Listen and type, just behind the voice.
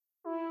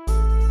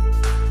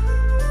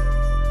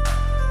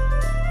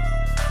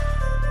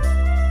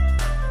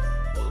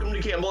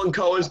to Campbell and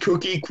Cohen's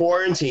Cookie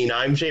Quarantine.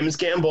 I'm Seamus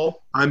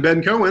Campbell. I'm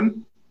Ben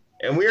Cohen.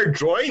 And we are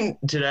joined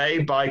today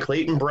by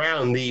Clayton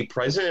Brown, the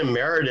President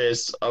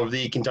Emeritus of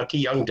the Kentucky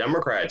Young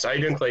Democrats. How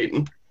you doing,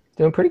 Clayton?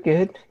 Doing pretty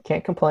good.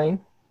 Can't complain.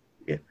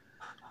 Yeah.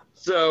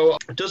 So,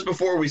 just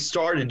before we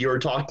started, you were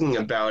talking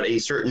about a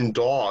certain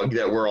dog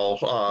that we're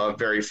all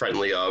very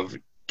friendly of.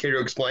 Care to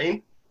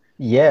explain?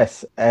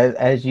 Yes,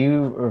 as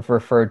you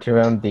referred to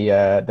him,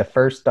 the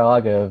first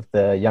dog of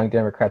the Young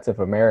Democrats of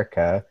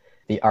America,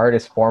 the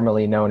artist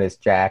formerly known as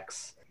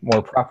Jax,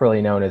 more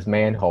properly known as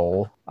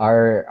Manhole.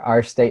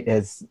 Our state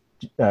is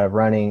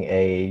running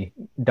a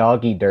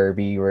doggy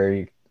derby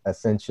where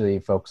essentially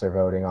folks are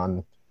voting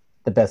on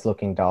the best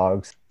looking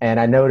dogs. And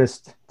I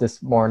noticed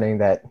this morning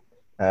that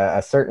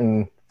a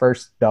certain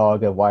first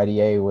dog of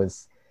YDA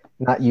was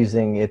not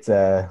using its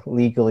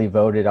legally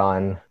voted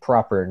on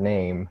proper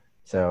name.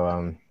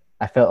 So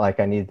I felt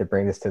like I needed to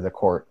bring this to the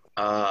court.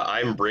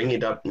 I'm bringing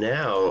it up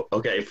now.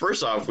 Okay,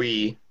 first off,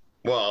 the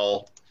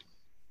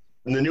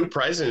new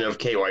president of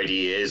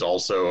KYD is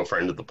also a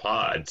friend of the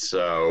pod,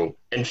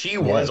 and she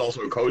was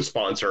also a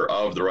co-sponsor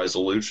of the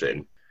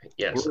resolution.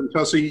 Yes. Well,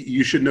 Tussy,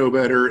 you should know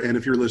better, and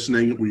if you're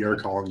listening, we are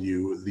calling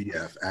you the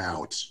F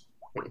out.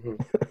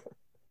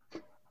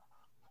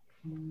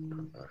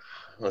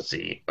 Let's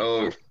see.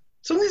 Oh,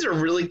 some of these are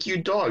really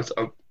cute dogs.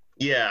 Oh,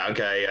 yeah,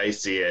 okay, I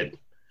see it.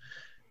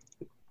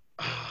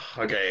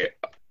 Okay,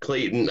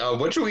 Clayton,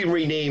 what should we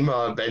rename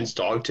Ben's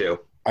dog to?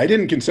 I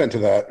didn't consent to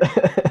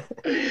that.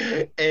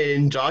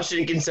 And Josh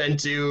didn't consent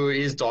to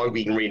his dog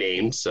being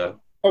renamed, so.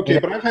 Okay,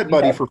 but I've had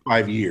Buddy for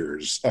 5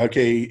 years.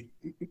 Okay,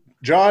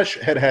 Josh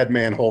had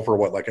Manhole for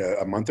what, like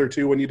a month or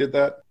two when you did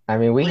that? I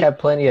mean, we have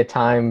plenty of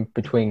time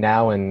between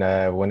now and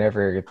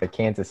whenever the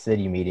Kansas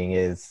City meeting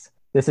is.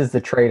 This is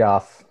the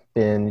trade-off.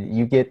 Ben,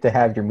 you get to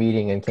have your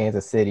meeting in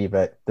Kansas City,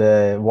 but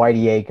the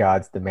YDA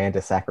gods demand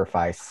a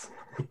sacrifice.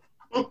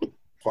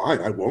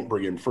 Fine, I won't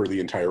bring him for the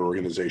entire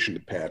organization to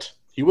pet.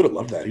 He would have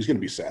loved that. He's going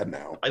to be sad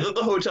now. I thought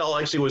the hotel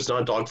actually was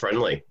not dog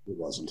friendly. It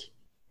wasn't.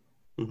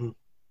 Mm-hmm.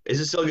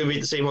 Is it still going to be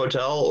at the same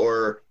hotel,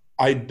 or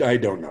I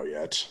don't know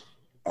yet.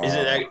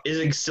 Is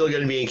it still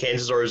going to be in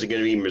Kansas, or is it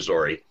going to be in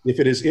Missouri? If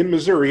it is in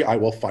Missouri, I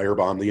will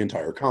firebomb the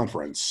entire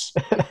conference.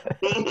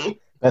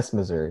 Best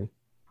Missouri.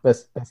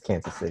 Best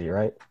Kansas City,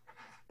 right?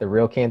 The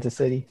real Kansas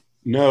City?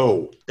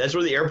 No. That's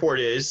where the airport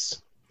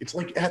is. It's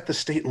like at the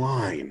state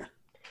line.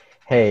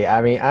 Hey,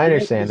 I mean, I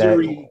understand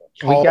Missouri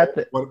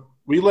that.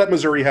 We let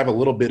Missouri have a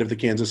little bit of the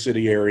Kansas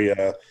City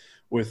area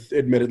with,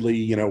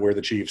 admittedly, where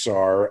the Chiefs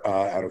are,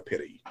 out of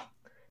pity.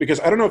 Because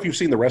I don't know if you've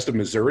seen the rest of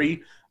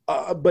Missouri,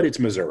 but it's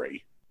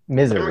Missouri.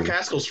 Cameron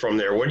Caskell's from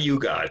there. What do you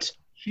got?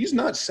 She's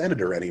not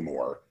senator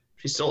anymore.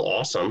 She's still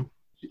awesome.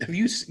 Have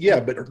you? Yeah,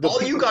 but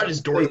all you got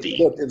is Dorothy.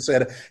 Looked and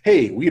said,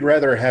 "Hey, we'd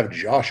rather have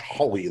Josh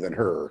Hawley than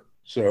her."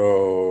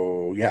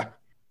 So yeah.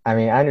 I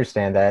mean, I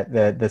understand that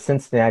the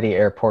Cincinnati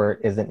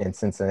airport isn't in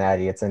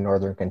Cincinnati; it's in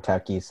northern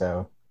Kentucky.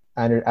 So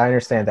I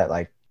understand that,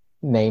 like,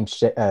 name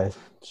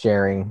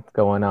sharing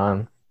going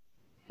on.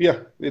 Yeah,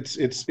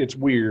 it's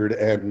weird,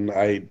 and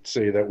I'd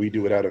say that we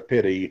do it out of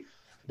pity.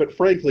 But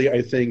frankly,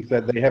 I think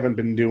that they haven't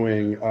been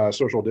doing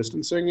social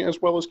distancing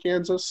as well as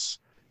Kansas,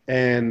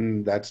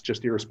 and that's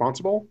just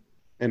irresponsible.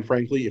 And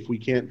frankly, if we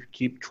can't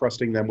keep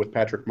trusting them with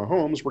Patrick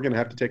Mahomes, we're going to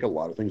have to take a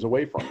lot of things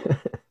away from them.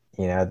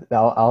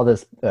 All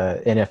this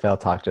NFL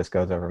talk just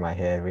goes over my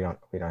head. We don't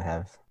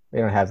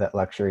have that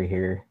luxury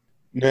here.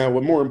 Now,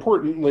 what more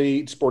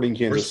importantly, Sporting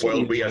Kansas City. We're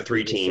spoiled. We have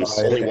 3 teams.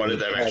 Only one of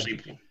them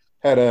actually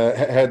had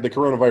the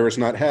coronavirus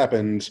not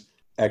happened.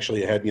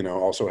 Actually,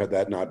 also had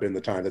that not been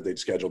the time that they'd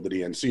scheduled the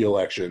DNC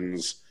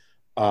elections,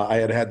 I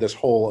had this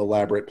whole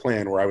elaborate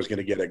plan where I was going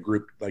to get a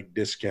group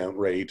discount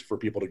rate for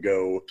people to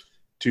go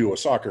to a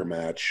soccer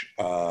match,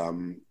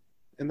 and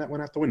that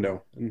went out the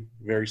window. And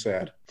very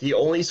sad. The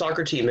only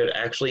soccer team that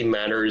actually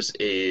matters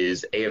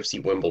is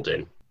AFC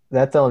Wimbledon.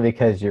 That's only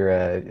because you're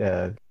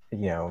a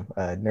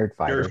nerd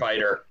fighter. Nerd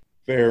fighter.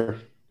 Fair.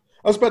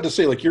 I was about to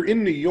say, you're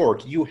in New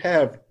York, you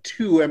have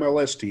 2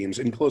 MLS teams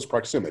in close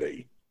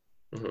proximity.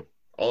 Mm-hmm.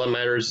 All that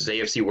matters is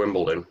AFC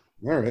Wimbledon.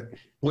 All right.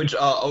 Which,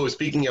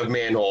 speaking of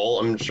Manhole,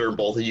 I'm sure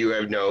both of you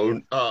have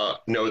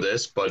know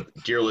this, but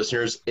dear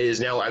listeners, it is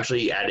now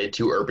actually added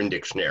to Urban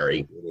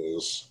Dictionary. It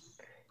is.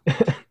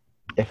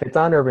 If it's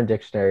on Urban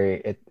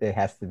Dictionary, it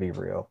has to be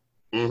real.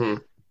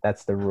 Mm-hmm.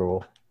 That's the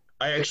rule.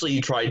 I actually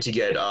tried to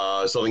get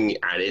something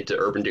added to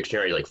Urban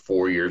Dictionary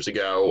 4 years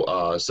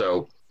ago.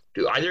 So,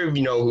 do either of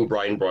you know who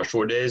Brian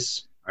Brushwood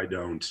is? I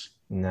don't.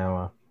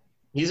 No.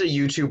 He's a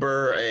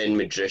YouTuber and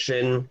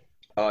magician.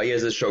 He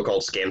has this show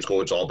called Scam School,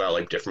 which is all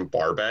about different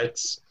bar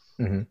bets.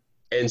 Mm-hmm.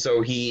 And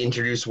so he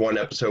introduced one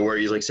episode where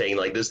he's saying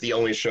this is the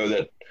only show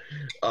that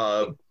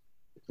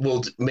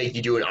will make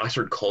you do an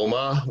Oxford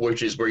comma,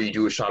 which is where you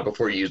do a shot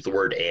before you use the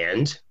word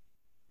and.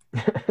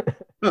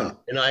 Huh.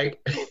 And I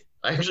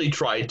actually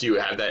tried to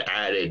have that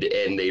added,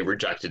 and they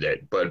rejected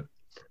it. But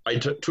I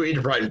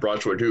tweeted Brian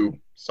Brushwood, who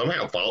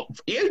somehow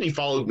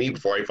followed me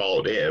before I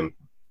followed him.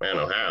 I don't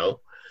know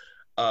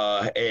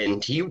how.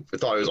 And he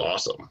thought it was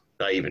awesome.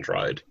 I even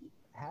tried.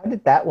 How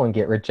did that one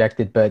get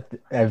rejected? But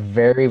a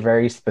very,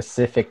 very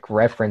specific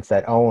reference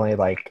that only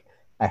like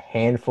a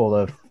handful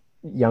of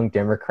young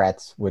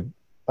Democrats would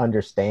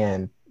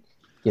understand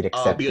get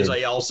Because accepted.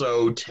 I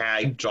also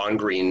tagged John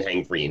Green and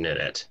Hank Green in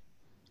it.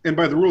 And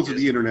by the rules of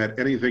the internet,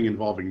 anything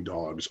involving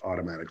dogs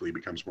automatically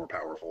becomes more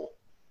powerful.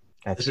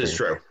 That's This is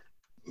true.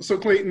 So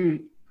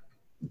Clayton,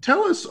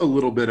 tell us a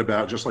little bit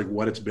about just like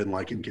what it's been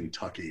like in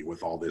Kentucky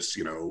with all this,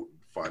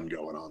 fun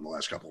going on the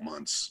last couple of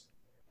months.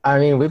 I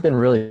mean, we've been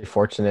really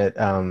fortunate.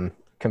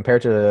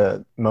 Compared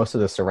to most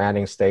of the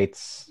surrounding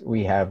states,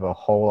 we have a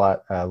whole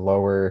lot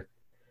lower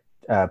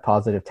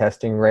positive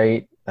testing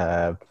rate.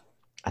 I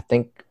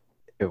think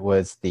it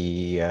was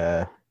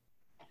the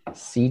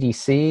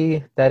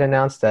CDC that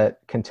announced that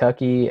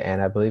Kentucky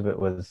and I believe it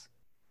was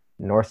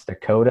North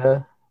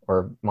Dakota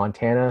or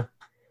Montana,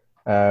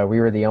 we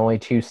were the only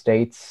two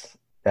states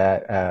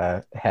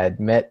that had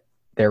met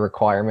their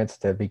requirements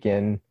to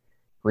begin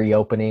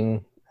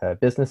reopening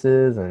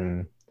businesses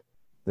and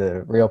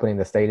the reopening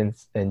the state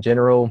in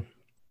general.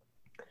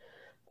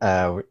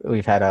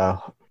 We've had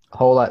a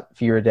whole lot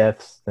fewer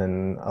deaths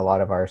than a lot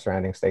of our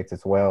surrounding states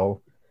as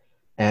well.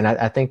 And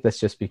I think that's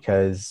just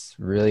because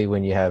really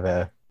when you have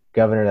a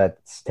governor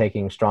that's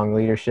taking strong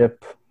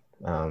leadership,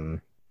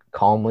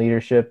 calm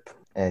leadership,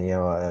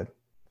 and,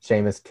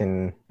 Seamus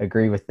can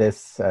agree with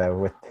this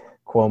with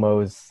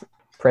Cuomo's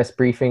press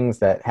briefings,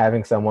 that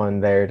having someone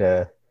there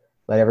to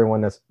let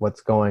everyone know what's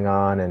going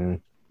on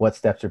and what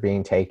steps are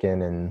being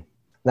taken and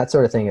that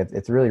sort of thing,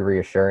 it's really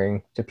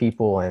reassuring to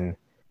people. And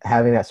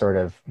having that sort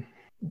of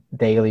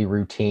daily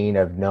routine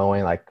of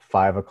knowing like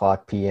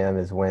 5:00 p.m.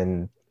 is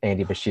when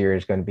Andy Bashir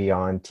is going to be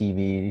on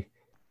TV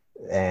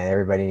and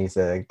everybody needs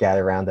to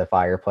gather around the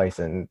fireplace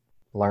and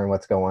learn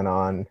what's going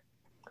on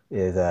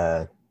is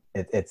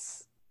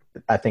it's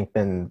I think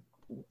been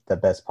the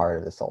best part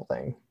of this whole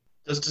thing.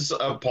 Just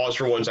to pause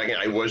for 1 second,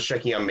 I was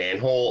checking on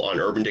manhole on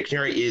Urban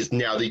Dictionary is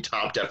now the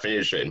top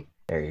definition.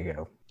 There you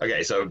go.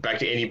 Okay, so back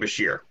to Andy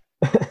Bashir.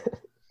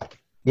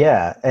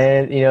 Yeah,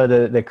 and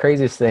the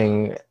craziest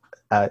thing,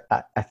 I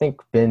think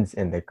Ben's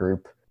in the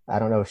group. I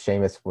don't know if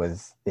Seamus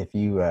was, if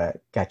you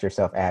got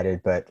yourself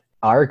added, but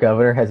our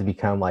governor has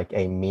become like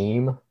a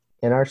meme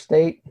in our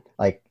state.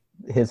 Like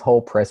his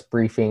whole press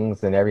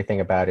briefings and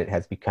everything about it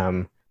has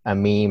become a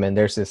meme. And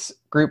there's this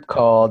group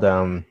called,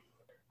 I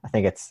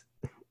think it's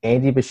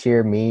Andy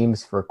Bashir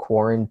Memes for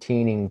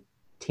Quarantining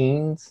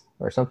Teens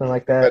or something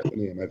like that.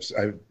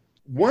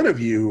 One of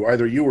you,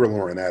 either you or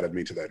Lauren, added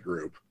me to that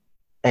group.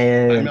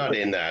 And I'm not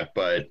in that,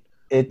 but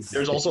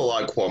there's also a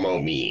lot of Cuomo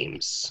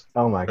memes.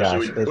 Oh my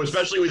gosh.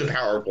 Especially with the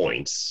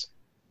PowerPoints.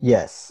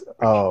 Yes.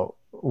 Oh,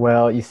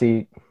 well, you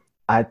see,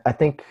 I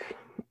think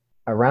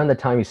around the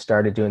time you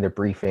started doing the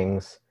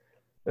briefings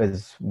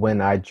is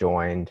when I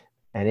joined,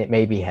 and it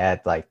maybe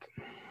had like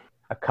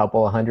a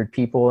couple of hundred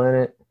people in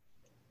it.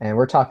 And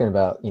we're talking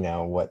about,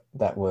 what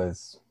that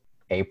was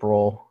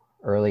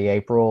early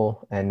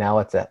April, and now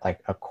it's at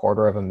like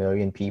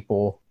 250,000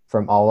 people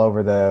from all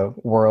over the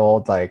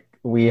world. Like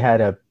we had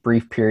a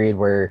brief period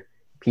where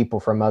people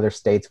from other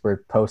states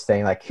were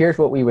posting like, here's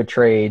what we would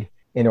trade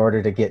in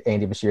order to get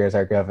Andy Bashir as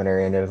our governor.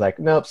 And it was like,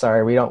 nope,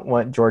 sorry, we don't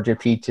want Georgia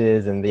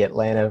Peaches and the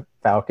Atlanta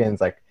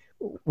Falcons. Like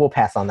we'll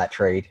pass on that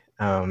trade.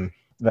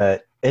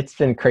 But it's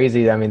been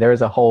crazy. I mean, there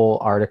was a whole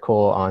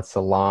article on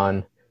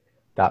salon.com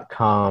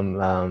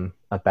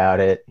about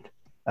it.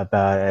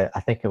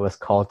 I think it was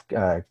called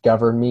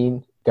Govern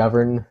Me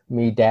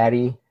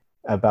Daddy,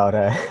 about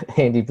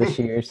Andy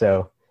Bashir.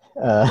 So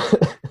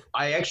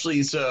I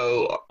actually,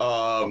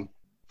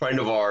 friend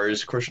of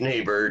ours, Christian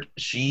Habert,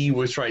 she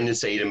was trying to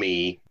say to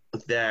me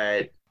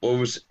that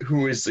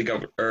who is the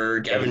governor?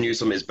 Gavin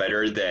Newsom is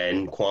better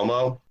than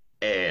Cuomo,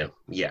 and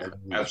yeah,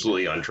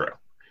 absolutely untrue.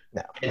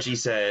 No. And she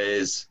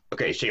says,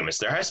 "Okay, Seamus,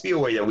 there has to be a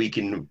way that we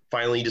can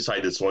finally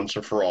decide this once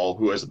and for all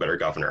who has the better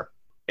governor.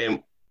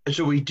 And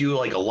should we do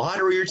like a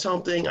lottery or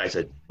something?" I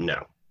said,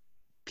 "No,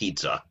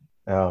 pizza."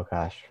 Oh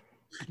gosh.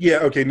 Yeah.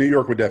 Okay. New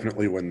York would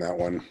definitely win that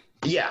one.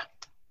 Yeah.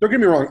 Don't get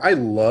me wrong. I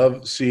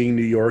love seeing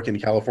New York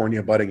and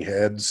California butting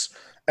heads.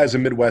 As a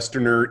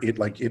Midwesterner,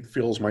 it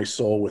fills my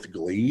soul with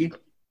glee.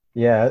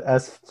 Yeah,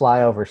 us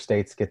flyover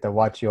states get to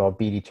watch you all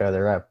beat each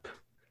other up.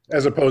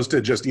 As opposed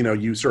to just,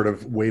 you sort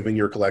of waving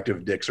your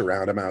collective dicks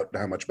around about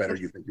how much better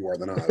you think you are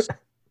than us.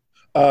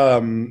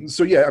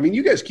 So, yeah, I mean,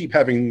 you guys keep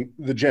having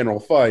the general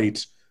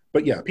fight.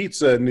 But, yeah,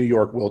 pizza in New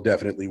York will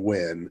definitely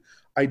win.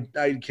 I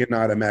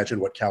cannot imagine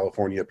what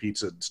California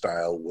pizza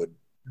style would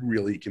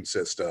really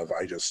consist of.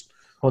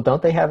 Well,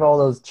 don't they have all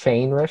those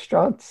chain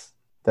restaurants?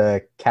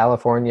 The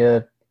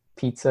California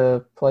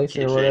pizza place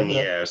Kitchen, or whatever?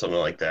 Yeah, something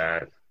like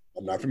that.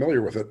 I'm not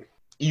familiar with it.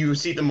 You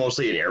see them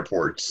mostly in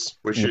airports,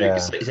 which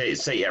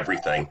say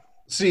everything.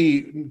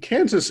 See,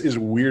 Kansas is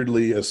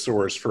weirdly a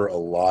source for a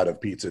lot of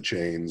pizza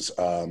chains.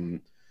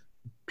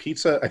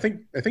 Pizza, I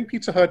think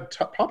Pizza Hut,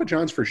 Papa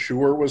John's for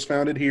sure was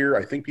founded here.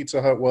 I think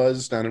Pizza Hut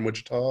was down in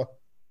Wichita.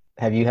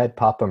 Have you had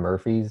Papa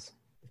Murphy's?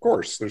 Of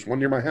course, there's one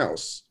near my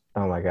house.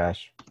 Oh my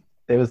gosh.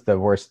 It was the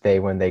worst day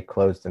when they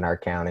closed in our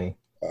county.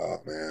 Oh,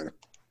 man.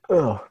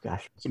 Oh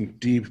gosh. Some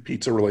deep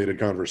pizza-related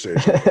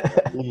conversation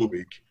this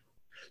week.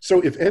 So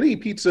if any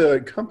pizza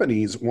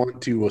companies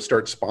want to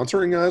start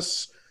sponsoring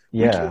us,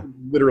 we Yeah. can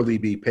literally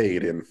be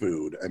paid in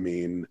food. I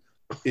mean,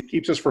 it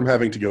keeps us from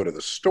having to go to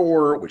the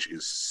store, which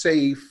is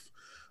safe.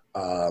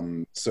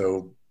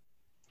 So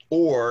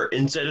Or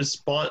instead of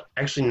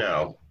actually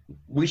no,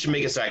 we should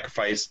make a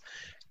sacrifice.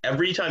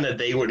 Every time that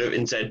they would have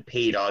instead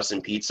paid us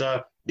in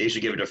pizza, they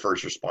should give it to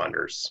first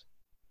responders.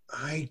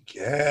 I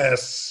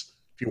guess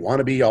if you want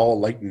to be all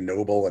like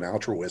noble and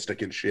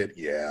altruistic and shit,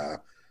 yeah.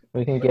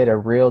 We can get a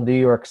real New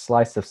York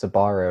slice of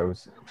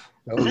Sabaros.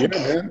 Oh yeah,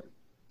 man.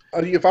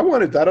 If I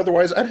wanted that,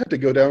 otherwise I'd have to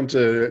go down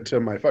to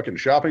my fucking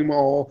shopping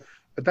mall.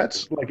 But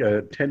that's like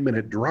a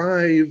 10-minute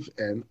drive,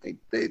 and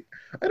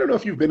I don't know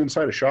if you've been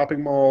inside a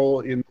shopping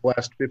mall in the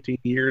last 15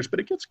 years, but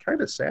it gets kind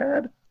of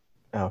sad.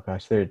 Oh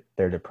gosh,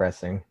 they're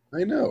depressing.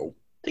 I know.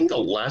 I think the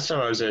last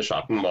time I was in a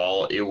shopping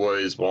mall, it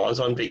was while I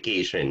was on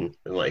vacation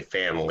with my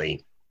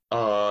family.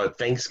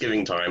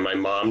 Thanksgiving time, my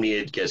mom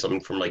needed to get something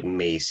from like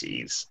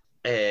Macy's,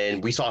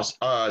 and we saw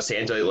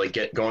Santa like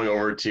going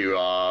over to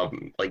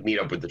like meet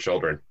up with the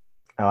children.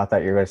 Oh, I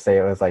thought you were going to say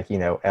it was like,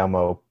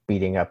 Elmo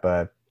beating up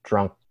a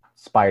drunk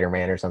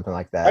Spider-Man or something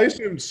like I that.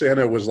 assumed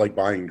Santa was like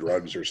buying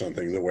drugs or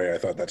something, the way I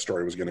thought that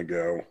story was going to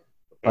go.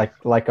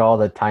 Like all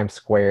the Times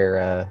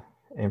Square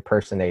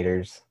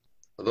impersonators.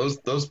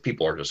 Those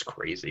people are just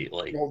crazy.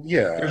 Like, Well,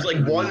 yeah. there's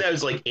like one that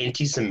was like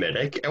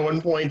anti-Semitic at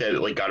one point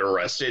that like got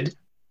arrested.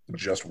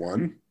 Just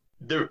one?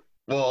 There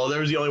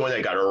was the only one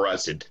that got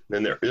arrested.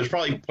 Then there's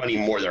probably plenty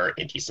more that are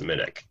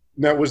anti-Semitic.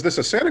 Now, was this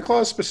a Santa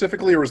Claus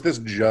specifically, or was this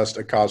just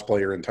a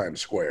cosplayer in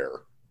Times Square?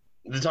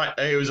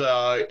 It was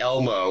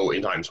Elmo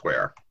in Times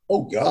Square.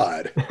 Oh,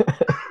 God.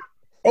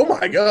 Oh,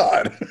 my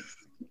God.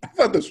 I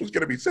thought this was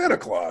going to be Santa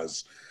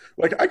Claus.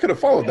 Like, I could have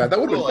followed that. That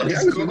would have been funny.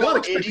 I was Google not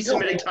expecting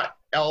anti-Semitic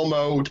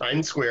Elmo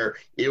Times Square.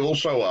 It will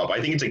show up. I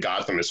think it's a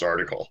Gothamist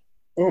article.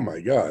 Oh, my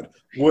God.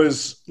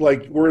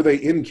 Were they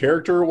in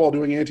character while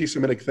doing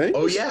anti-Semitic things?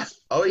 Oh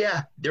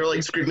yeah. They're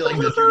like screaming like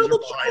the Jews are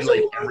behind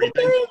like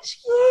everything.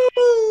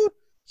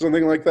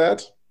 Something like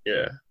that?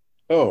 Yeah.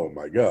 Oh,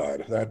 my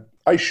God.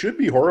 I should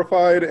be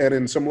horrified, and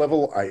in some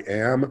level, I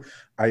am.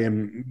 I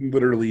am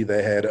literally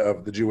the head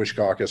of the Jewish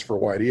caucus for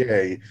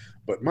YDA,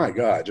 but my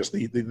God, just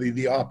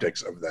the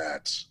optics of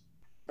that.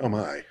 Oh,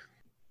 my.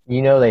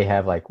 They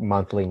have like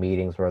monthly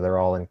meetings where they're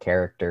all in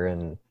character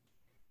and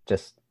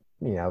just,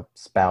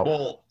 spout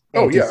Well,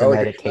 Oh, yeah, like a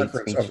anti-Semitic hate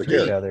conference speech of the to each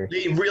character. other.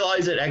 they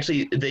realize that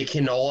actually they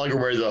can no longer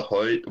wear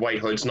the white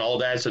hoods and all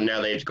that, so now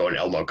they have to go in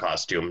Elmo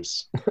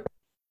costumes.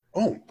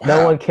 Oh, wow.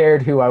 No one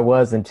cared who I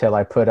was until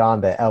I put on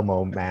the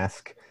Elmo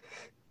mask.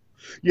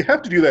 You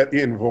have to do that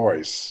in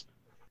voice.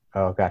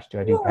 Oh gosh, do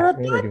I do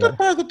Batman or do I?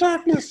 by the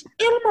darkness,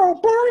 Elmo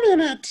born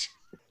in it.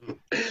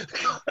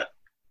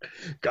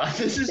 God,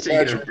 this is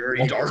taking a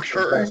very dark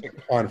turn.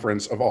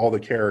 Conference of all the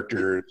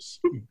characters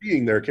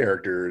being their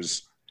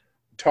characters,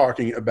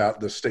 talking about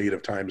the state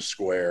of Times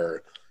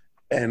Square,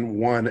 and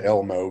one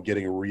Elmo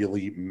getting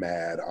really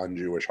mad on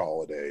Jewish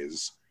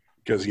holidays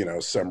because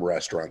some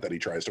restaurant that he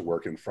tries to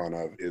work in front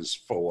of is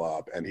full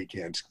up and he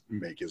can't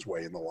make his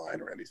way in the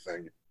line or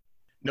anything.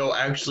 No,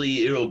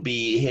 actually, it'll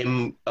be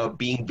him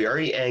being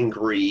very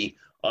angry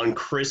on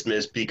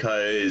Christmas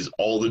because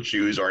all the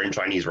Jews are in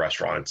Chinese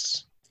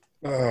restaurants.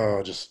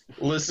 Oh, just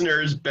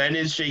Listeners, Ben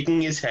is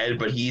shaking his head,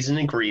 but he's in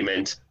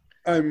agreement.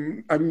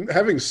 I'm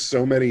having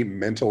so many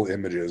mental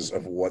images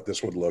of what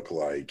this would look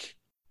like.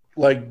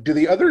 Like, do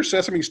the other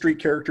Sesame Street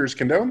characters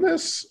condone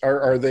this?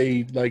 Are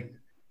they like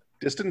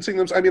distancing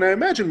themselves? I mean, I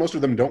imagine most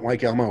of them don't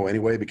like Elmo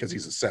anyway because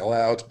he's a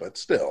sellout, but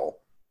still,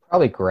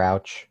 Probably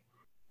Grouch.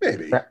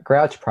 maybe.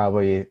 Grouch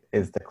probably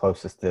is the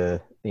closest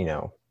to,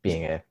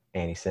 being a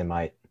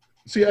anti-Semite.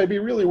 See, I'd be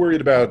really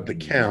worried about the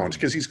Count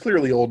because he's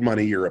clearly old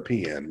money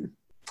European.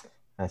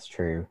 That's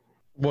true.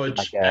 Which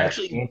Like,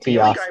 actually, Daily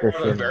Guy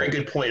brought a very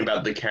good point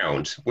about the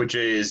Count, which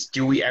is,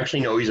 do we actually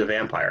know he's a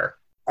vampire?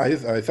 I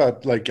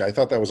thought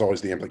that was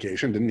always the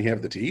implication. Didn't he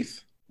have the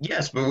teeth?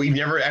 Yes, but we've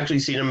never actually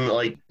seen him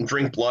like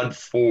drink blood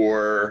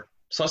for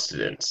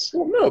sustenance.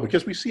 Well, no,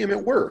 because we see him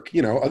at work.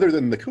 Other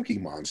than the Cookie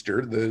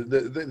Monster,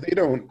 they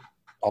don't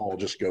all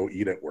just go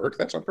eat at work.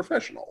 That's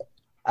unprofessional.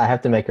 I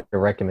have to make a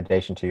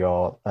recommendation to you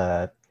all.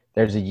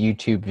 There's a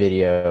YouTube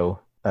video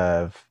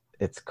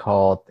it's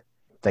called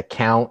The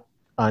Count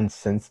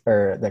Uncensored,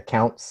 or The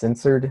Count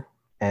Censored,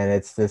 and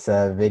it's this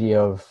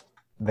video of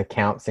the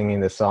Count singing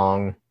the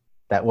song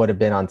that would have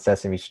been on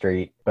Sesame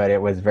Street, but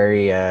it was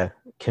very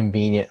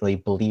conveniently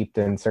bleeped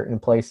in certain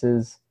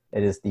places.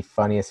 It is the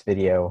funniest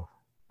video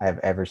I've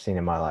ever seen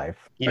in my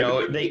life.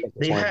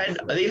 They've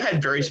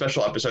had very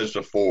special episodes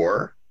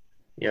before.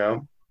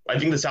 I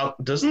think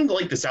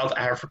the South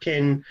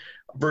African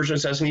version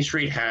of Sesame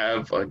Street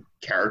have a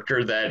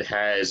character that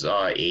has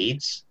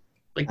AIDS.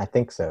 I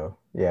think so.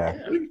 Yeah.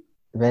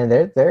 Man,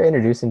 they're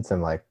introducing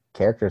some like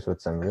characters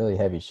with some really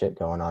heavy shit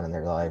going on in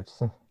their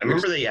lives. I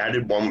remember they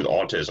added one with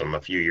autism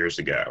a few years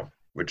ago,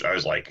 which I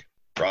was like,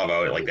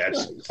 bravo, like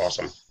that's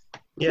awesome.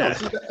 Yeah, No,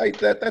 see,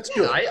 that's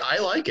good. I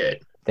like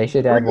it. They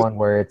should add one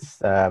where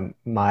it's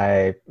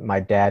my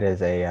dad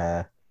is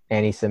a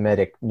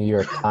anti-Semitic New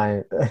York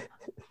Times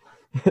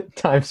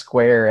Times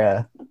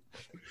Square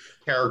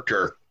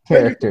Character. Thank you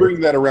for character.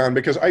 bringing that around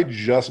because I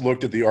just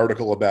looked at the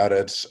article about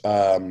it.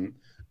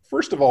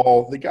 First of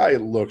all, the guy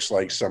looks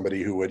like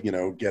somebody who would,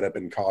 get up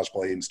in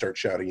cosplay and start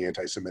shouting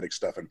anti-Semitic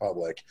stuff in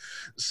public.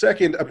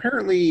 Second,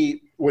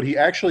 apparently what he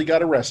actually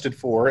got arrested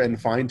for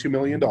and fined $2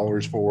 million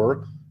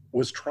for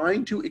was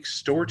trying to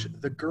extort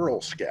the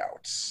Girl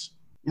Scouts.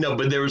 No,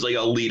 but there was like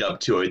a lead up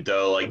to it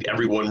though. Like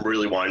everyone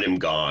really wanted him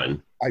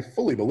gone. I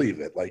fully believe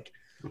it. Like,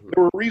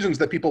 there were reasons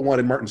that people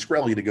wanted Martin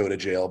Shkreli to go to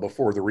jail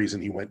before the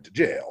reason he went to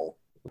jail.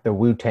 The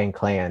Wu-Tang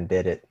Clan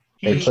did it.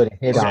 They He put a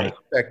hit on it.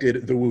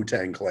 affected the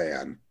Wu-Tang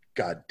Clan.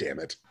 God damn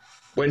it.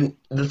 When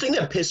the thing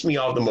that pissed me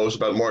off the most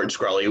about Martin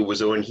Shkreli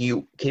was when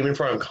he came in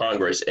front of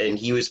Congress and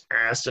he was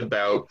asked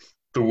about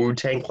the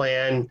Wu-Tang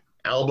Clan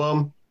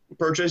album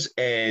purchase,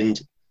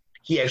 and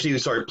he actually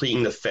started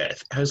pleading the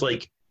fifth. I was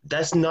like,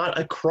 that's not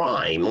a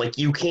crime. Like,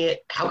 you can't,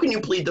 how can you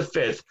plead the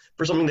fifth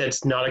for something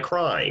that's not a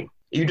crime?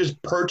 You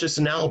just purchased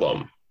an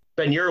album.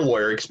 Ben, you're a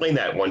lawyer. Explain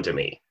that one to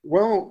me.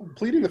 Well,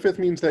 pleading the fifth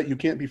means that you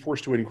can't be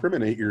forced to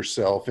incriminate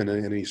yourself in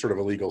any sort of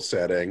a legal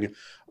setting.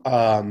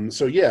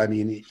 So yeah, I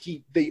mean,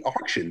 they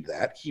auctioned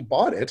that. He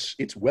bought it.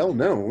 It's well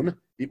known.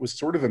 It was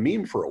sort of a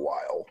meme for a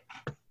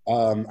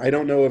while. I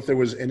don't know if there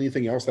was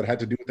anything else that had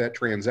to do with that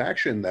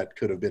transaction that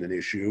could have been an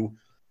issue.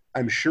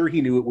 I'm sure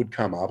he knew it would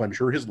come up. I'm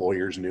sure his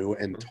lawyers knew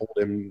and told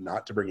him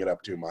not to bring it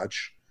up too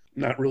much.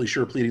 Not really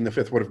sure pleading the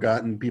fifth would have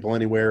gotten people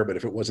anywhere, but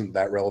if it wasn't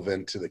that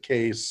relevant to the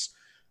case,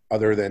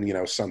 other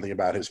than, something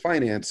about his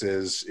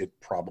finances, it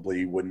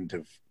probably wouldn't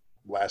have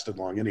lasted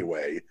long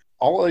anyway.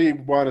 All I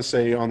want to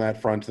say on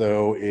that front,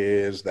 though,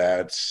 is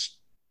that,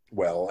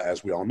 well,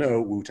 as we all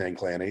know, Wu-Tang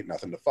Clan ain't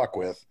nothing to fuck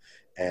with,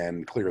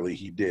 and clearly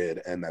he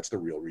did, and that's the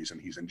real reason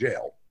he's in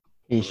jail.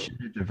 He should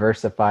have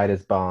diversified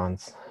his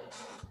bonds.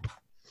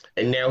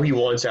 And now he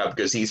wants out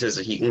because he says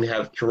that he can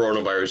have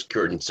coronavirus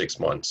cured in 6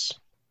 months.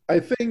 I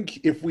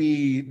think if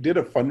we did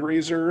a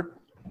fundraiser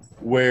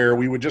where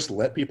we would just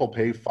let people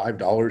pay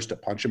 $5 to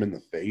punch him in the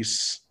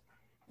face,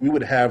 we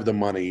would have the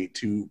money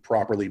to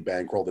properly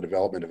bankroll the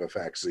development of a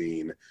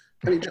vaccine.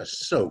 I mean,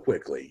 just so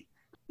quickly.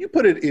 You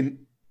put it in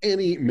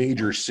any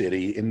major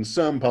city, in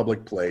some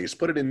public place,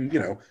 put it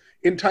in,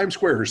 in Times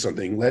Square or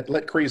something,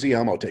 let Crazy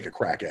Elmo take a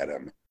crack at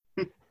him.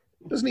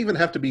 Doesn't even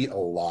have to be a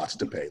lot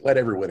to pay. Let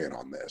everyone in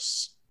on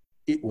this.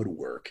 It would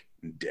work.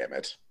 Damn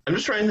it. I'm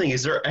just trying to think,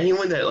 is there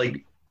anyone that,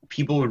 like,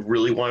 people would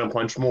really want to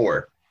punch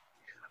more?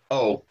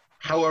 Oh,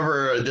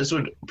 however, this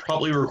would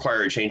probably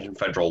require a change in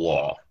federal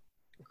law.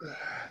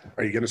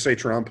 Are you going to say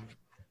Trump?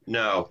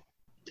 No.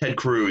 Ted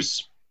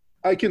Cruz.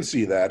 I can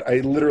see that. I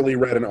literally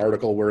read an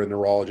article where a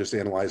neurologist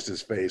analyzed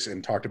his face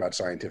and talked about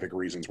scientific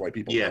reasons why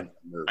people... Yeah,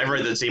 I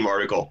read that same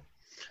article.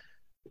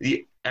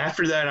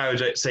 After that, I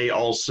would say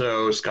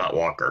also Scott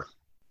Walker.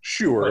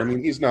 Sure. I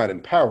mean, he's not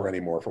in power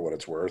anymore for what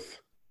it's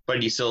worth.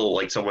 But he's still,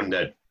 like, someone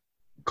that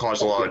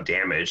caused a lot of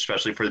damage,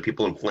 especially for the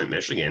people in Flint,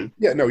 Michigan.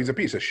 Yeah, no, he's a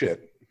piece of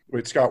shit.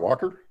 Wait, Scott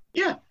Walker?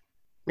 Yeah.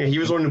 Yeah, he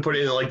was the one who put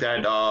in, like,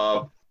 that,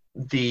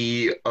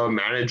 the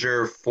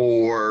manager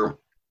for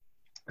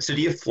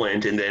city of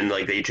Flint, and then,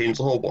 like, they changed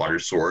the whole water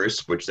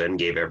source, which then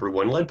gave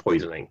everyone lead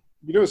poisoning.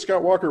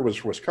 Scott Walker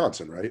was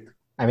Wisconsin, right?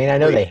 I mean, I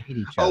know they hate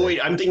each other. Oh, wait,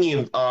 I'm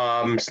thinking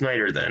of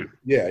Snyder then.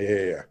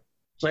 Yeah.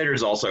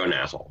 Snyder's also an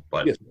asshole,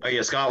 but yes.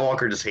 Yeah, Scott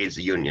Walker just hates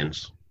the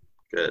unions.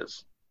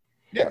 Because...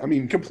 Yeah, I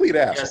mean, complete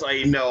ass. Yes,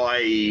 I know.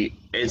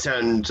 It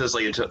sounds just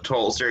like a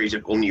total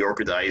stereotypical New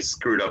Yorker that I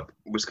screwed up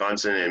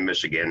Wisconsin and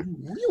Michigan.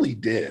 You really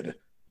did.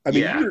 I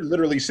mean, Yeah. you're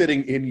literally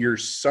sitting in your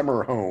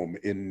summer home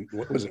in,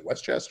 what was it,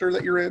 Westchester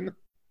that you're in?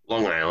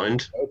 Long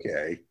Island.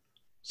 Okay.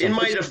 In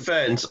my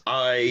defense,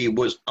 I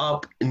was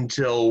up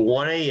until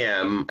 1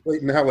 a.m.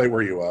 Wait, and how late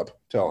were you up?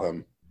 Tell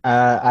him.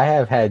 I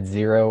have had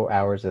 0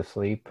 hours of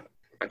sleep.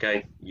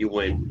 Okay, you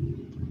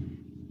win.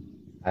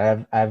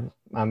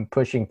 I'm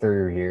pushing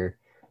through here,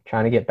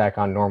 trying to get back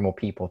on normal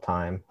people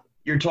time.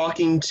 You're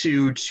talking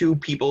to two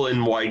people in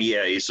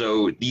YDA,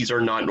 so these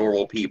are not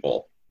normal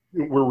people.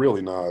 We're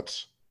really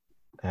not.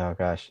 Oh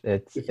gosh,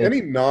 If any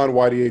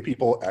non-YDA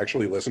people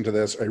actually listen to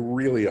this, I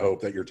really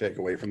hope that your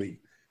takeaway from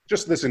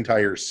just this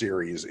entire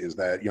series is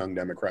that Young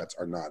Democrats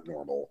are not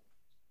normal.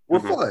 We're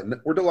fun.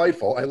 We're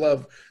delightful. I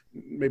love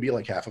maybe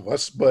like half of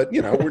us, but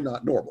we're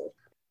not normal.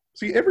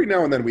 See, every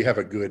now and then we have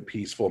a good,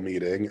 peaceful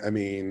meeting. I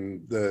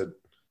mean, it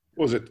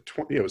was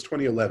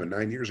 2011,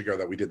 9 years ago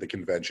that we did the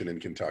convention in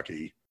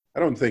Kentucky. I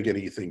don't think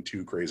anything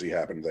too crazy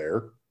happened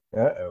there.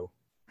 Uh-oh.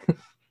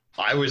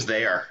 I was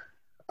there.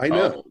 I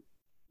know.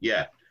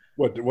 Yeah.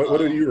 What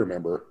do you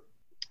remember?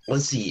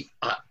 Let's see.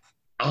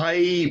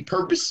 I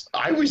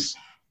was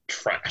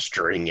trashed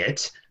during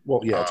it.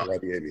 Well, yeah, it's a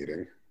YDA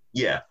meeting.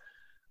 Yeah.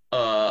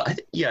 I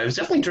was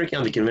definitely drinking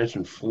on the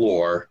convention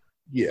floor.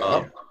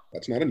 Yeah,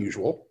 that's not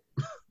unusual.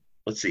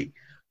 Let's see.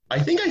 I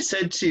think I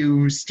said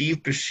to Steve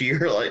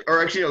Beshear,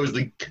 it was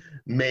the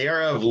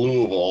mayor of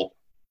Louisville,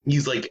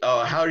 he's like,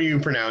 how do you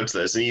pronounce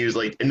this? And he was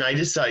like, and I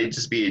decided to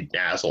just be an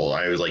asshole.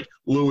 I was like,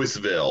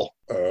 Louisville.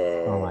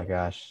 Oh my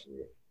gosh.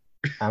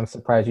 I'm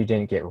surprised you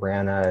didn't get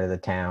ran out of the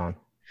town.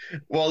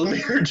 Well, the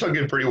mayor took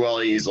it pretty well.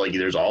 He's like,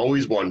 there's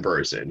always one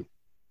person.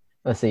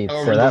 Let's see.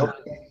 However, So that the, was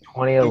the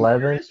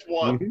 2011. weirdest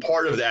one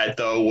part of that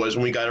though was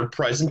when we got a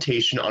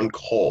presentation on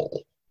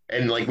coal,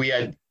 and like we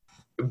had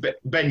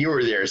Ben, you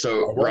were there,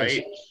 so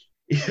right,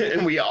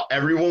 and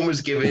everyone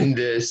was given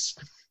this.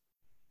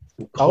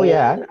 Oh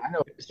yeah, I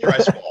know.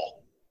 Stress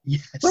ball.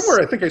 Yes.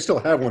 Somewhere, I think I still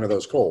have one of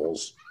those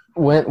coals.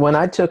 When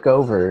I took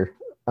over,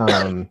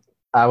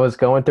 I was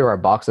going through our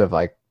box of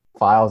like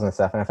files and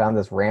stuff, and I found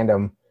this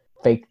random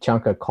fake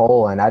chunk of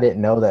coal, and I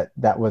didn't know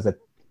that was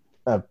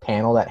a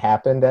panel that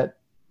happened at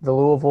the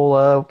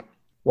Louisville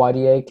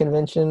YDA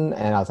convention,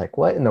 and I was like,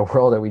 what in the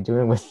world are we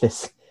doing with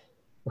this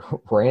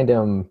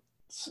random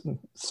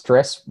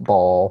stress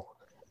ball?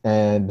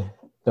 And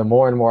the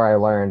more and more I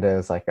learned, it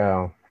was like,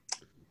 oh,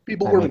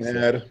 people were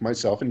mad,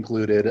 myself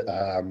included.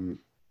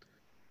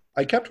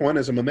 I kept one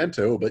as a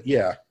memento, but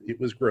yeah, it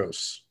was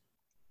gross.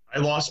 I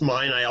lost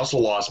mine. I also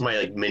lost my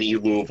like mini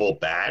Louisville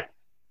bat.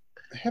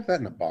 I have that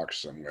in a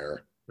box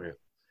somewhere. Yeah.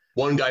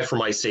 One guy from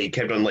my state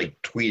kept on like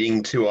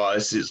tweeting to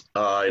us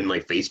and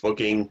like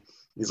Facebooking.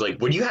 He's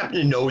like, "Would you happen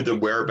to know the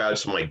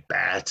whereabouts of my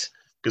bat?"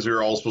 Because we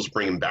were all supposed to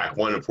bring him back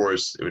one. Of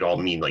course, it would all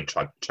mean like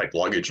check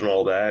luggage and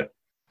all that.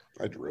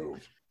 I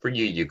drove. For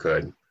you, you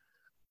could.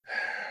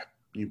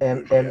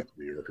 And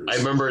I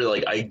remember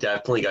like I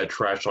definitely got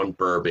trashed on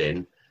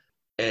bourbon,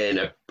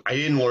 and I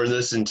didn't learn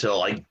this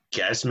until I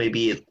guess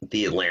maybe at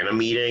the Atlanta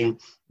meeting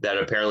that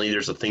apparently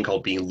there's a thing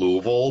called being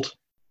Louisville,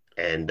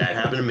 and that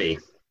happened to me.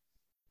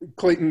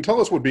 Clayton,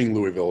 tell us what being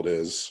Louisville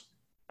is.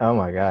 Oh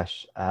my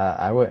gosh,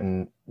 I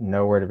wouldn't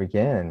know where to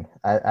begin.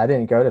 I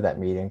didn't go to that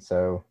meeting,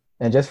 so,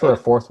 and just for a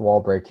fourth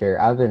wall break here,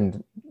 I've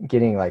been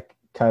getting like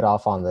cut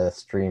off on the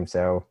stream,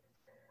 so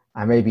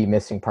I may be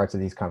missing parts of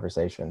these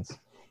conversations.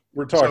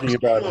 We're talking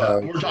about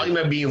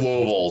being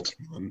Louisville.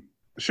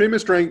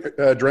 Seamus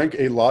drank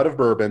a lot of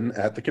bourbon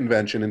at the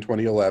convention in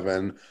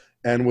 2011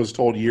 and was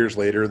told years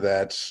later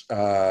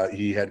that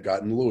he had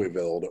gotten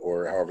Louisville,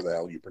 or however the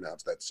hell you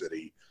pronounce that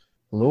city.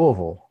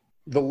 Louisville.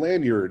 The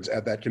lanyards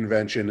at that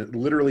convention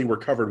literally were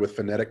covered with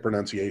phonetic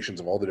pronunciations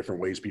of all the different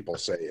ways people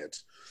say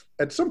it.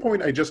 At some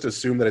point, I just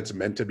assumed that it's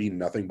meant to be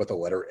nothing but the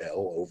letter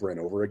L over and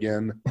over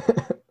again.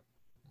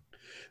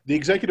 The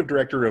executive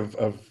director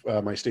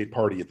of my state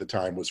party at the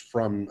time was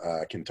from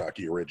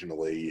Kentucky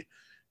originally,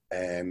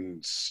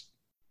 and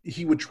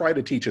he would try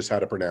to teach us how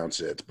to pronounce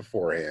it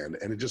beforehand,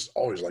 and it just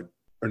always like,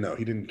 or no,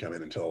 he didn't come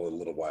in until a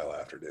little while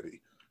after, did he?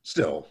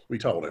 Still, we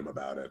told him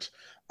about it.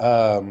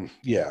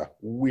 Yeah,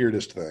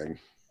 weirdest thing.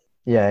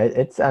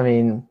 Yeah, I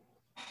mean,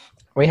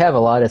 we have a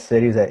lot of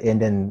cities that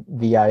end in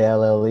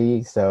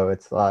V-I-L-L-E, so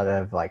it's a lot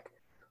of like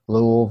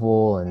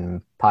Louisville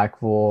and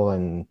Pikeville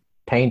and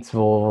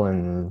Paintsville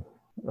and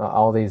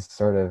all these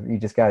sort of, you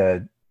just got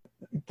to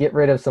get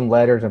rid of some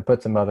letters and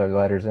put some other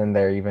letters in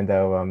there, even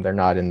though they're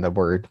not in the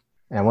word.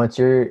 And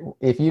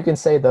if you can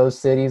say those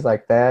cities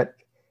like that,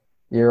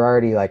 you're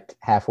already like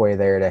halfway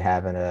there to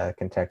having a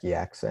Kentucky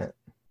accent.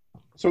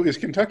 So is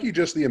Kentucky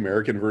just the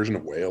American version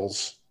of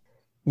Wales?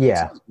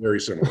 Yeah. Very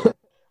similar.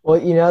 Well,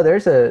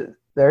 there's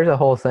a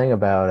whole thing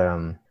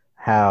about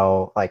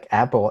how like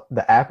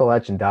the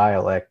Appalachian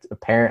dialect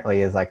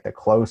apparently is like the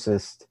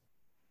closest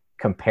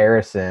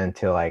comparison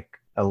to like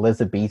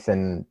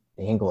Elizabethan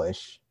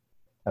English.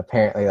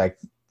 Apparently, like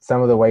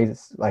some of the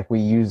ways like we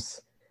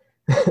use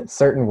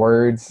certain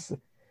words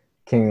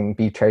can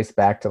be traced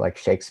back to like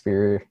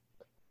Shakespeare.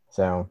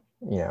 So,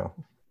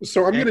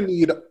 So I'm going to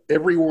need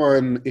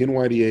everyone in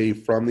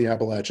YDA from the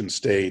Appalachian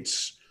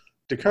states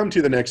to come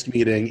to the next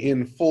meeting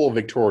in full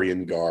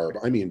Victorian garb.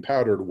 I mean,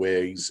 powdered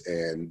wigs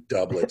and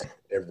doublets,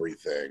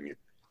 everything.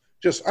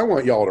 I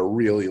want y'all to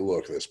really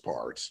look this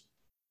part.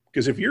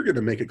 Because if you're going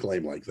to make a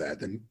claim like that,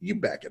 then you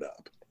back it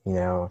up.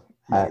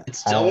 It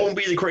still won't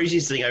be the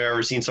craziest thing I've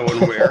ever seen someone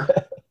wear.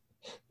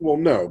 Well,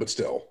 no, but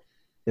still.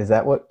 Is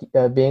that what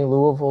being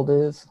Louisville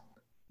is?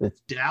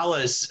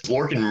 Dallas,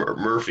 Lorcan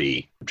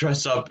Murphy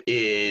dressed up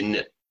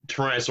in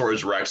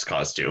Tyrannosaurus Rex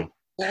costume.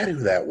 That's who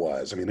that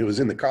was. I mean, it was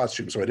in the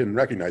costume, so I didn't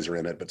recognize her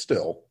in it, but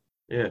still.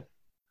 Yeah.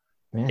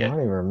 Man, I don't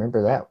even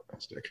remember that.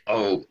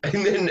 Oh,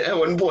 and then at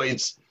one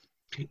point,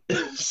 it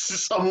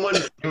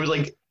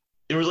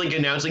was like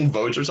announcing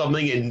votes or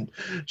something, and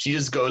she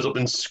just goes up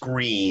and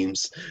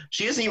screams.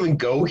 She doesn't even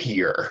go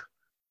here.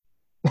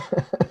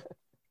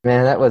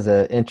 Man, that was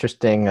an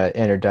interesting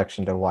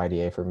introduction to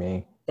YDA for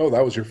me. Oh,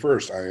 that was your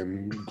first. I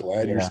am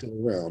glad you're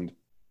still around.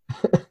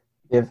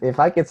 If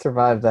I could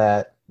survive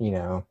that,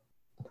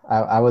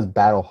 I was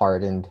battle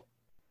hardened.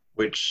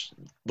 Which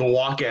the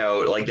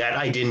walkout, like that,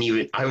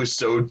 I was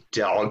so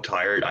dog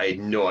tired. I had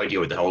no idea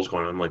what the hell was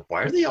going on. I'm like,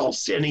 why are they all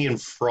standing in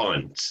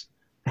front?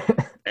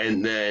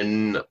 And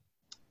then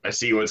I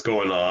see what's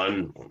going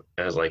on. And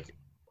I was like,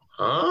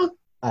 huh?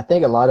 I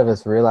think a lot of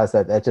us realized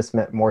that just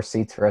meant more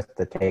seats for us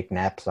to take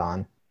naps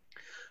on.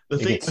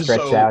 They could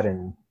stretch out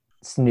and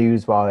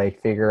snooze while they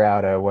figure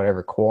out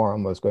whatever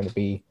quorum was going to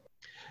be.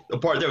 The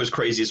part that was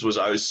craziest was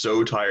I was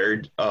so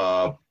tired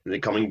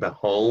coming back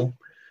home.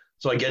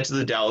 So I get to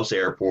the Dallas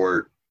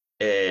airport,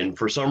 and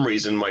for some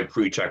reason my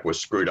pre-check was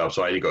screwed up,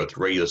 so I had to go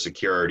through regular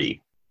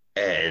security.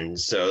 And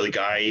so the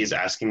guy is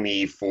asking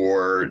me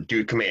for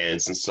do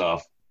commands and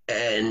stuff.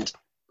 And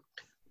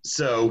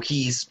so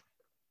he's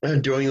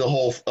doing the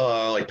whole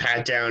like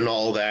pat down and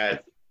all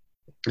that.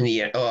 And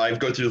I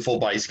go through the full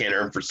body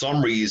scanner, and for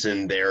some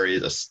reason there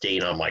is a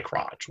stain on my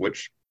crotch,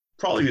 which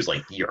probably was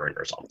like urine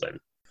or something.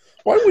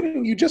 Why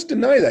wouldn't you just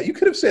deny that? You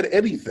could have said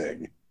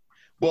anything.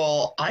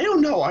 Well, I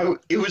don't know.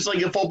 It was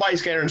like a full body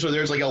scanner, and so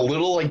there's like a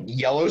little like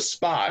yellow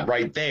spot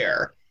right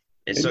there.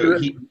 And so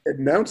you're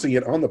announcing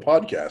it on the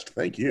podcast.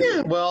 Thank you.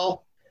 Yeah,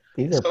 well,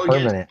 these are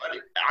permanent.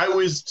 Again, I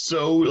was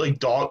so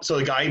like so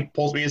the guy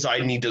pulls me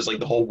aside and he does like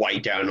the whole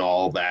white down and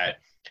all that.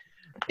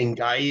 And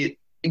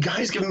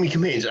guy's giving me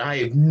commands, and I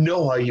have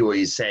no idea what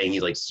he's saying.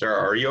 He's like, "Sir,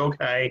 are you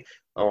okay?"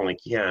 I'm like,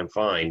 "Yeah, I'm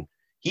fine."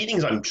 He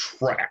thinks I'm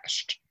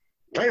trashed.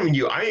 I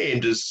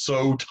am just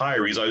so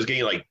tired because I was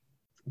getting like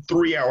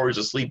 3 hours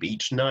of sleep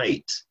each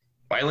night.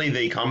 Finally,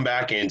 they come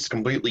back and it's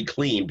completely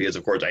clean because,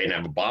 of course, I didn't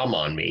have a bomb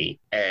on me,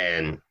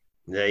 and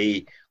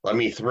they let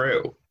me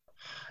through.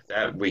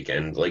 That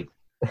weekend, like,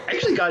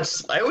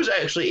 I was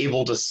actually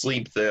able to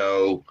sleep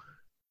though,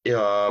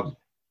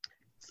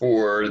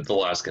 for the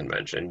last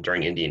convention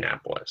during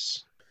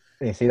Indianapolis.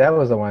 You see, that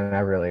was the one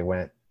I really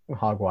went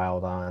hog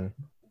wild on.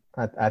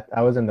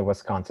 I was in the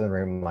Wisconsin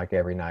room like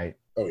every night.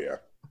 Oh yeah.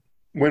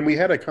 When we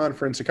had a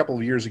conference a couple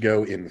of years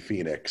ago in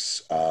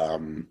Phoenix,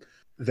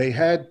 they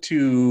had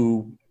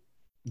to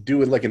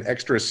do it like an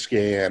extra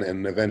scan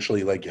and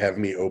eventually like have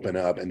me open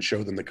up and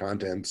show them the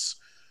contents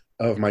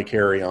of my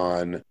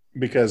carry-on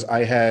because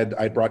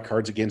I brought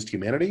Cards Against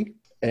Humanity,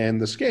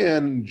 and the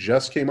scan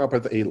just came up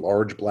with a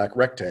large black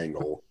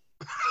rectangle.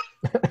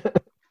 So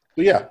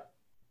yeah,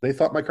 they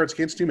thought my Cards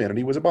Against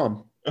Humanity was a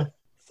bomb.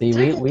 See,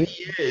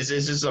 it's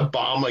just a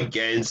bomb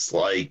against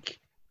like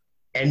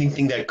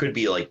anything that could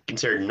be like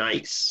considered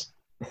nice.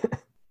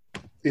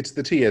 It's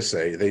the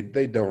TSA.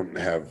 They don't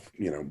have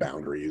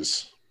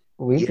boundaries.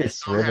 We've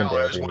just driven to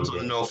every one's on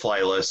the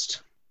no-fly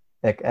list.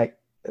 Like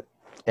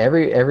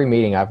every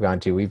meeting I've gone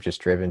to, we've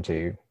just driven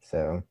to.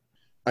 So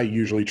I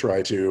usually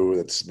try to.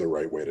 That's the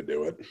right way to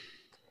do it.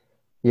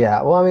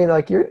 Yeah, well, I mean,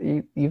 like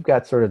you've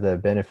got sort of the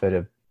benefit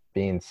of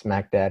being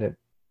smack dab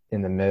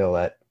in the middle.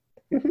 That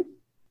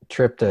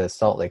trip to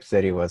Salt Lake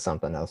City was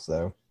something else,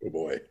 though. Oh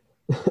boy.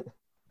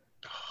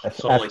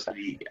 Salt Lake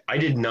City. I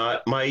did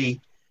not.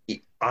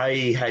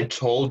 I had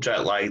told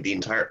jet lag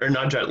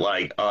not jet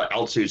lag,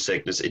 altitude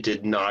sickness. It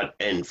did not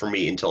end for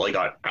me until I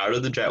got out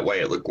of the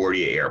jetway at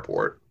LaGuardia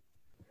Airport.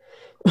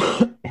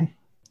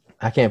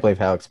 I can't believe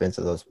how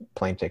expensive those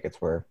plane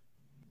tickets were.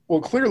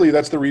 Well, clearly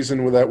that's the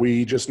reason that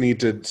we just need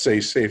to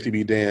say safety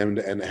be damned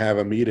and have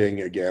a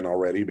meeting again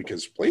already,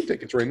 because plane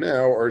tickets right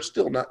now are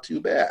still not too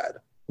bad.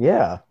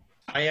 Yeah.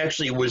 I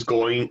actually was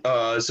going,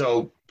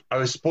 so I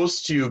was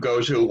supposed to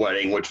go to a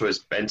wedding, which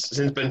was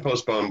since been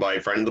postponed by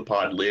a friend of the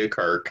pod, Leah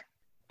Kirk.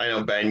 I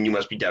know, Ben, you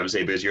must be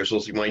devastated because you're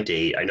supposed to be my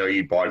date. I know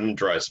you bought a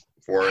dress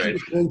for it. I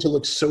was going to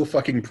look so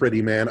fucking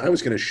pretty, man. I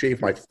was going to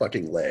shave my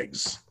fucking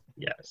legs.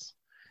 Yes.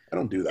 I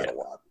don't do that a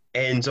lot.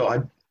 And so I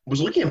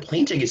was looking at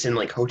plane tickets in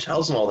like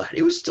hotels and all that.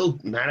 It was still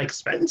not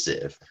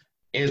expensive.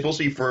 And it's supposed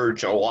to be for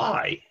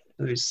July.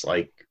 It was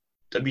like,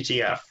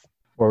 WTF.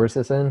 Where was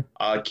this in?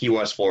 Key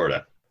West,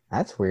 Florida.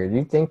 That's weird.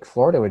 You'd think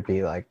Florida would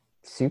be like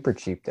super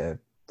cheap to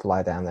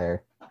fly down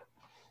there.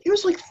 It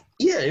was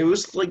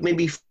like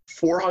maybe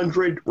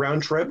 400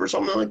 round trip or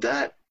something like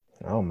that.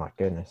 Oh my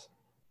goodness.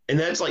 And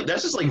that's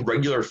just like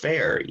regular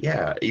fare.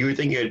 Yeah, you would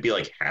think it'd be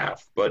like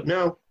half, but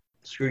no.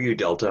 Screw you,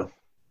 Delta.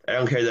 I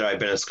don't care that I've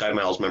been a Sky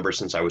Miles member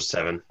since I was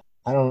 7.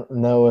 I don't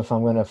know if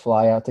I'm going to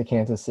fly out to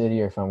Kansas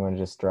City or if I'm going to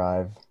just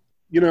drive.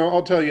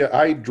 I'll tell you,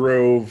 I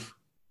drove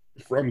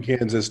from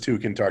Kansas to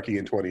Kentucky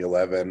in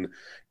 2011.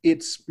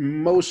 It's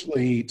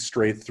mostly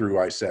straight through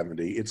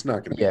I-70. It's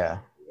not going to be. Yeah.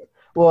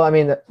 Well, I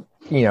mean,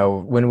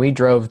 when we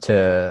drove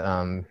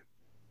to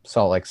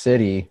Salt Lake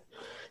City,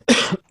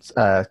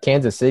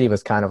 Kansas City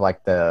was kind of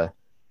like the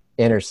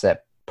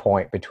intercept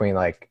point between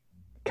like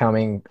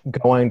going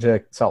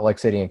to Salt Lake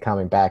City and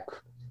coming back.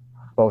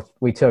 Both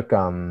we took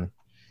I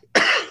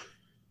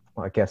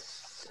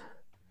guess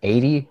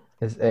 80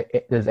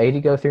 does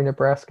 80 go through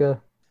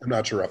Nebraska? I'm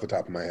not sure off the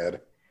top of my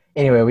head.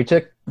 Anyway, we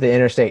took the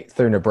interstate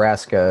through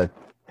Nebraska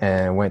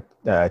and went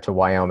to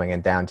Wyoming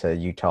and down to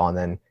Utah, and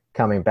then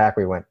coming back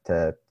we went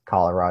to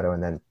Colorado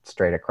and then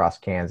straight across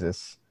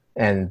Kansas,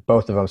 and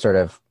both of them sort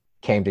of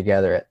came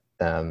together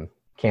at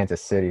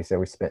Kansas City, so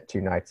we spent 2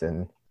 nights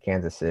in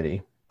Kansas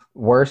City.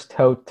 Worst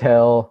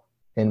hotel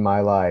in my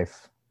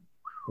life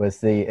was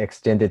the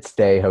extended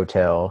stay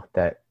hotel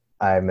that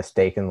I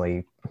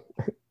mistakenly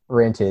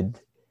rented.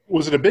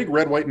 Was it a big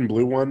red, white, and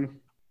blue one?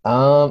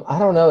 I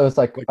don't know. It was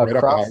like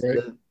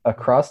right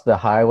across the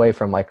highway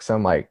from like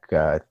some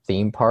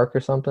theme park or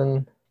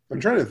something. I'm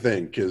trying to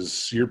think,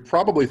 because you're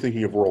probably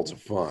thinking of Worlds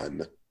of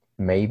Fun.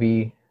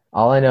 Maybe.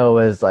 All I know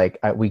is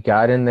we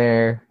got in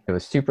there. It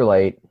was super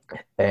late,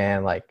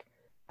 and like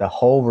the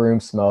whole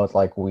room smelled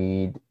like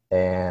weed,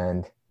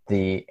 and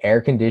the air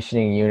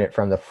conditioning unit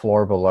from the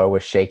floor below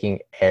was shaking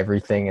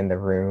everything in the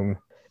room.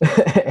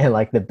 And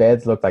like the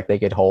beds looked like they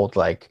could hold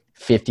like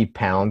 50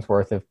 pounds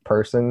worth of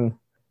person.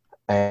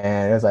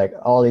 And it was like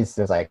all these,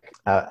 there's like,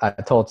 I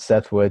told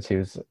Seth Woods,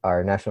 who's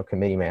our national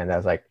committee man, I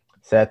was like,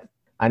 Seth,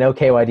 I know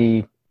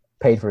KYD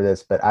paid for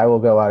this, but I will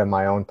go out of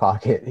my own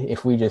pocket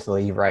if we just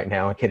leave right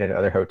now and get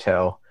another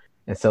hotel.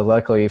 And so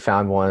luckily we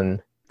found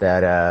one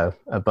that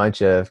a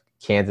bunch of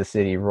Kansas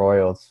City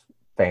Royals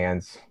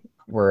fans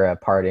were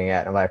partying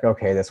at. I'm like,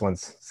 okay, this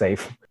one's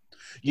safe.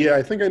 Yeah,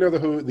 I think I know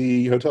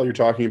the hotel you're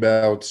talking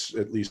about,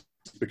 at least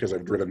because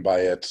I've driven by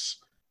it.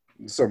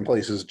 Some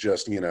places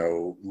just,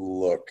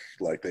 look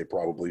like they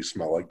probably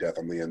smell like death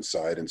on the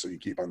inside, and so you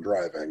keep on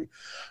driving.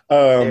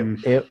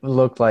 It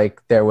looked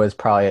like there was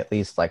probably at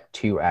least like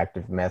 2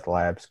 active meth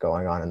labs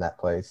going on in that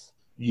place.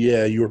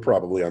 Yeah, you were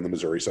probably on the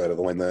Missouri side of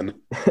the line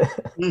then.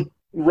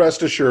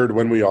 Rest assured,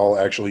 when we all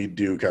actually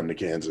do come to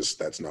Kansas,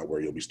 that's not where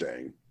you'll be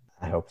staying.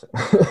 I hope so.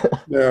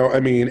 No,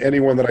 I mean,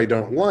 anyone that I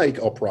don't like,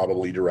 I'll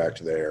probably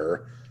direct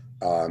there,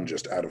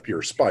 just out of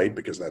pure spite,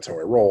 because that's how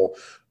I roll.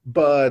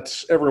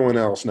 But everyone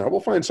else, no,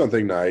 we'll find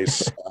something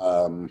nice.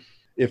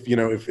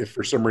 If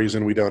for some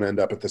reason we don't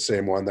end up at the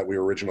same one that we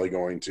were originally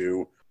going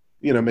to,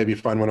 maybe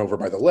find one over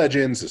by the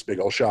Legends, this big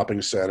old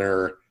shopping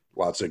center,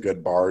 lots of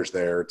good bars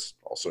there. It's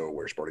also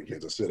where Sporting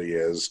Kansas City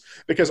is,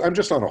 because I'm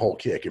just on a whole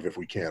kick. If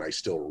we can, I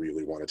still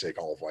really want to take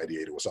all of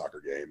YDA to a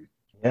soccer game.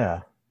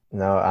 Yeah,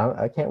 no,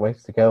 I can't wait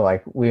to go.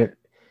 Like we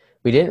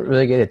didn't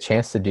really get a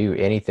chance to do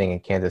anything in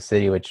Kansas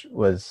City, which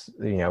was,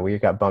 we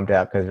got bummed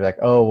out because we're like,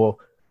 oh, well,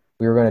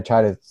 we were going to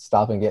try to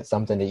stop and get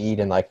something to eat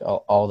in like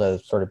all the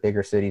sort of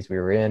bigger cities we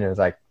were in. It was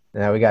like,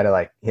 now we got to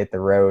like hit the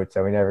road.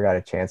 So we never got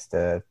a chance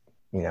to,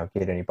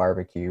 get any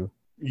barbecue.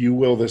 You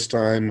will this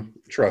time.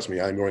 Trust me,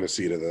 I'm going to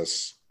see to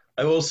this.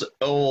 I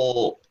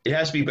will. It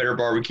has to be better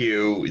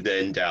barbecue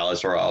than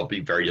Dallas, or I'll be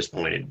very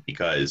disappointed,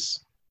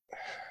 because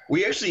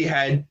we actually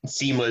had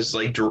Seamless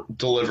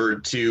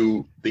delivered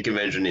to the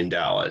convention in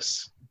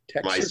Dallas.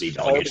 Texas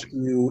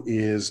barbecue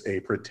is a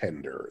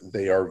pretender.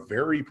 They are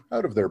very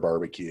proud of their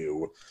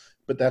barbecue,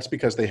 but that's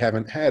because they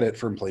haven't had it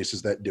from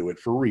places that do it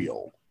for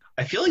real.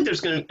 I feel like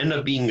there's going to end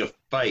up being a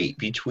fight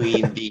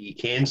between the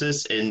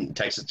Kansas and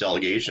Texas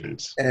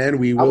delegations. And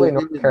we will. Probably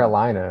North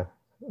Carolina.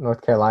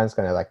 North Carolina's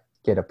going to like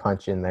get a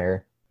punch in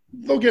there.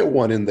 They'll get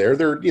one in there.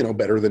 They're,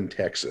 better than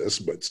Texas,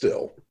 but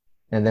still.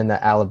 And then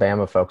the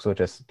Alabama folks will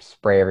just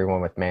spray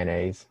everyone with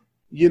mayonnaise.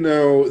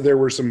 There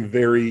were some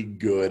very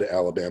good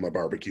Alabama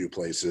barbecue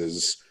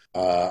places.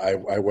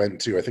 I went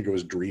to, I think it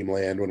was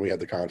Dreamland when we had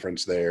the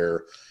conference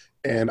there.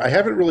 And I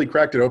haven't really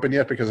cracked it open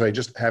yet because I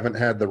just haven't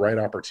had the right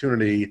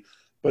opportunity.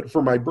 But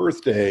for my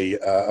birthday,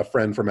 a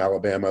friend from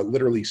Alabama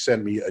literally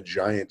sent me a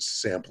giant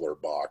sampler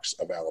box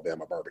of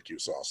Alabama barbecue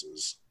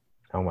sauces.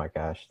 Oh my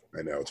gosh.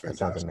 I know, it's fantastic. That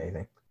sounds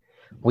amazing.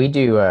 We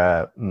do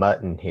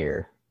mutton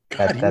here.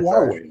 God, you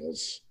are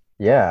Wales.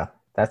 Yeah,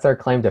 that's our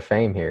claim to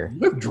fame here.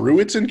 You have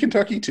Druids in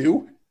Kentucky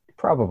too?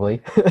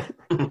 Probably.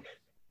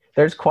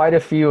 There's quite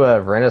a few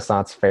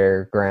Renaissance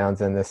fair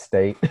grounds in this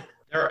state.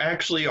 There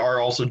actually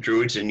are also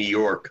Druids in New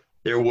York.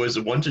 There was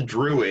once a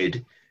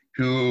Druid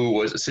who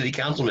was a city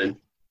councilman.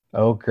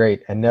 Oh,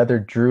 great.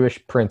 Another Druish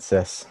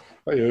princess.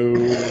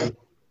 Hi-yo.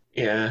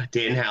 Yeah,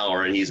 Dan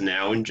Halloran. He's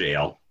now in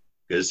jail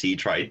because he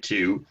tried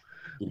to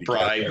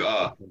bribe...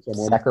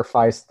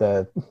 Sacrifice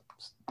the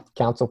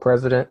council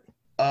president?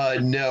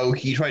 No,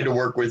 he tried to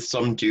work with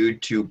some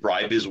dude to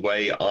bribe his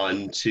way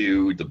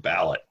onto the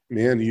ballot.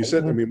 Man, you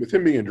said, with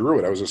him being a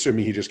Druid, I was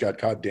assuming he just got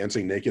caught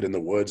dancing naked in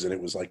the woods and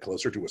it was like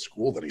closer to a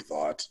school than he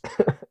thought.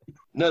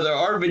 No, there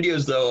are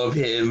videos, though, of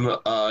him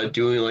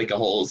doing like a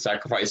whole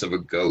sacrifice of a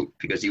goat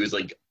because he was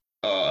like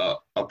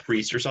a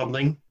priest or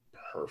something.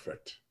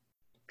 Perfect.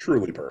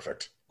 Truly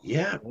perfect.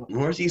 Yeah,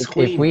 Northeast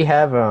Queen. If we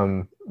have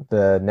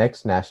the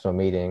next national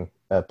meeting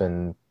up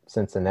in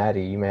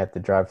Cincinnati, you may have to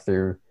drive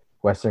through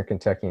Western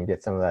Kentucky and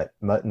get some of that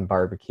mutton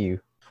barbecue.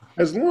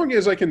 As long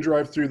as I can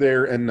drive through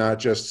there and not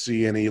just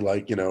see any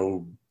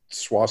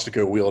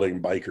swastika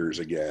wielding bikers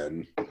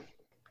again.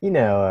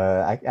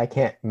 I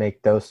can't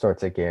make those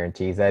sorts of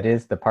guarantees. That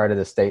is the part of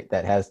the state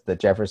that has the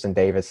Jefferson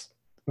Davis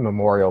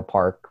Memorial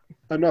Park.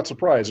 I'm not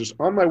surprised. Just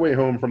on my way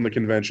home from the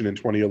convention in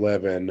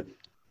 2011,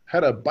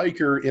 had a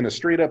biker in a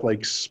straight up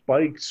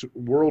spiked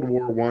World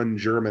War I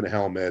German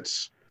helmet.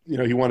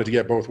 He wanted to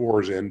get both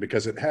wars in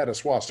because it had a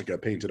swastika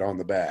painted on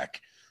the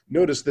back.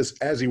 Noticed this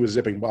as he was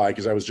zipping by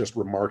because I was just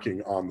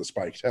remarking on the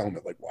spiked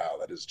helmet, like, wow,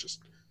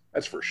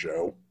 that's for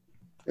show.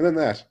 And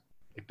then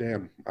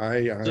damn,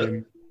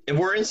 I'm... If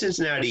we're in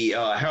Cincinnati,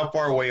 how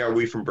far away are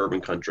we from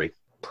bourbon country?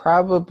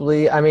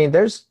 Probably,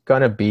 there's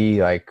gonna be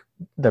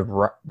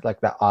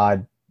the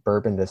odd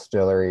bourbon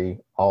distillery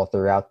all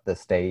throughout the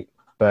state,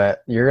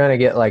 but you're gonna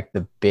get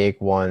the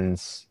big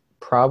ones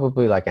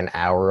probably an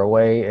hour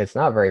away. It's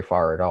not very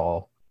far at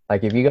all.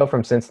 If you go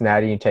from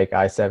Cincinnati and take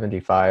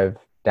I-75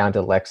 down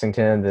to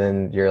Lexington,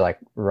 then you're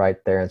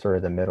right there in sort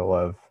of the middle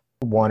of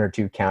one or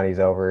two counties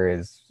over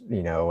is,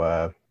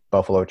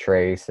 Buffalo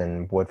Trace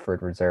and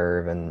Woodford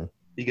Reserve and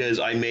because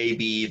I may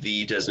be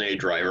the designated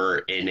driver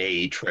in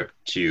a trip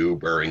to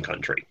Bourbon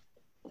Country.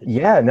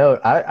 Yeah, no,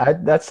 I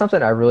that's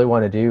something I really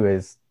want to do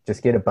is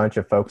just get a bunch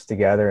of folks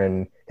together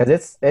and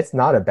because it's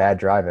not a bad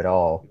drive at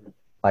all.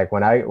 Like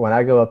when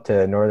I go up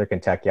to Northern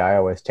Kentucky, I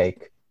always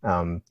take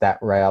that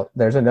route.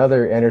 There's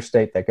another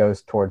interstate that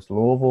goes towards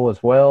Louisville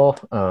as well,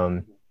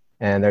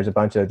 and there's a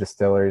bunch of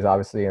distilleries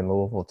obviously in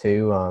Louisville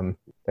too.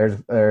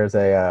 There's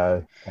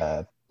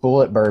a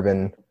Bullet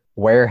Bourbon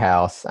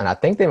warehouse, and I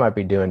think they might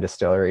be doing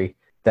distillery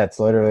that's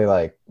literally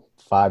like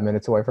 5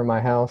 minutes away from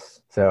my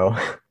house. So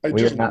I we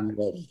just are not.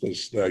 love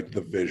this, like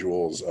the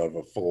visuals of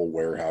a full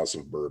warehouse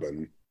of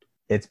bourbon.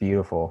 It's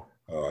beautiful.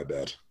 Oh, I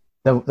bet.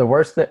 The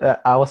worst thing,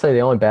 I will say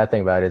the only bad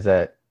thing about it is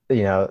that,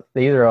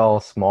 these are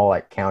all small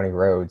like county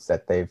roads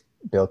that they've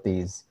built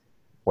these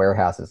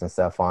warehouses and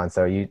stuff on.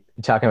 So you're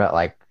talking about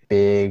like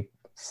big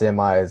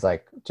semis,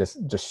 like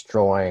just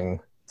destroying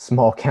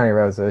small county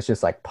roads. So it's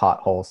just like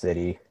pothole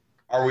city.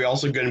 Are we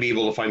also going to be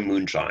able to find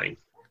moonshine?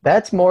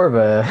 That's more of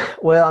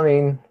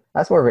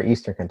that's more of an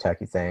Eastern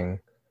Kentucky thing.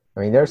 I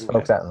mean, there's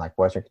folks out in like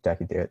Western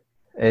Kentucky do it.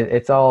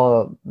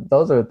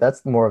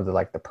 That's more of the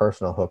like the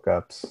personal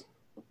hookups.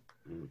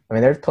 I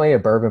mean, there's plenty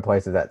of bourbon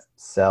places that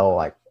sell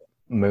like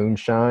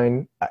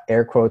moonshine,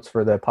 air quotes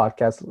for the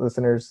podcast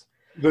listeners.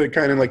 The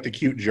kind of like the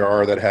cute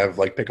jar that have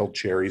like pickled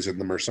cherries in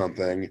them or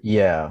something.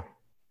 Yeah,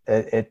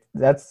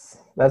 that's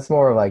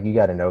more of like you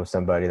got to know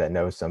somebody that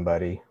knows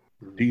somebody.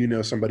 Do you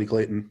know somebody,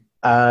 Clayton?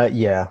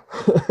 Yeah.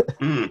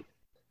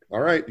 All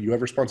right, you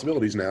have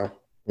responsibilities now.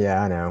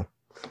 Yeah, I know.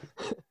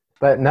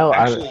 But no,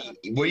 actually,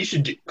 what you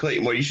should do,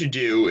 Clayton, what you should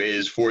do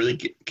is for the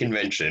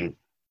convention,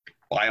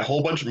 buy a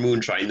whole bunch of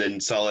moonshine, then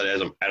sell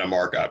it at a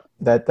markup.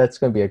 That's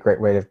going to be a great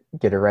way to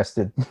get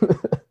arrested.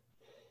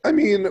 I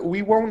mean,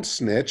 we won't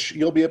snitch.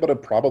 You'll be able to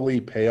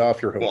probably pay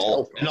off your hotel.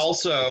 Well, and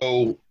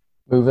also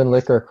moving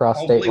liquor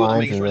across state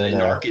lines. Make sure the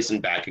narc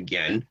isn't back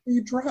again.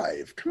 You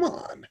drive. Come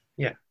on.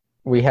 Yeah.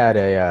 We had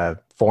a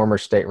former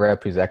state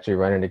rep who's actually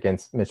running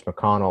against Mitch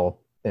McConnell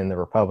in the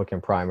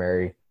Republican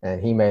primary,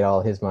 and he made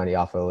all his money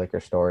off of liquor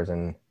stores.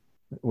 And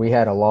we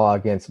had a law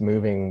against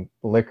moving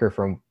liquor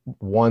from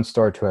one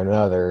store to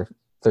another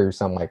through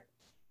some like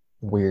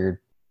weird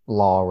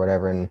law or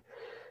whatever. And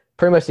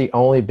pretty much the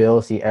only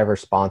bills he ever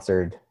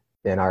sponsored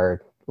in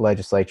our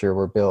legislature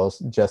were bills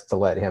just to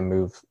let him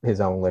move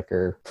his own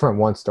liquor from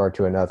one store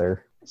to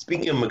another.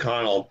 Speaking of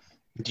McConnell,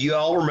 do you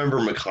all remember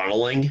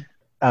McConnelling?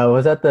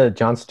 Was that the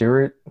Jon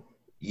Stewart?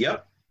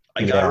 Yep.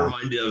 I got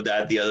reminded of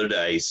that the other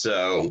day.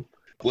 So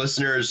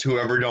listeners,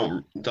 whoever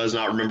does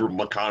not remember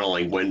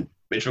McConnelling, when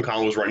Mitch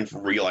McConnell was running for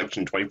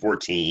re-election in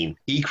 2014,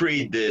 he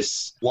created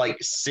this like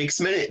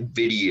 6-minute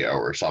video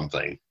or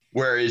something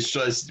where it's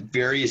just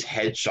various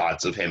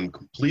headshots of him,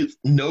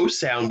 no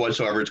sound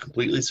whatsoever. It's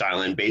completely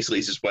silent. Basically,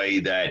 it's this way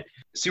that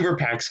super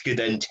PACs could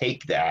then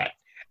take that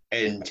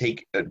and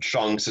take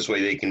chunks. This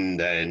way they can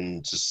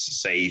then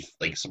just say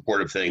like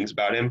supportive things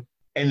about him.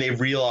 And they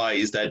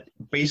realized that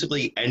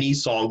basically any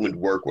song would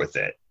work with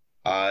it.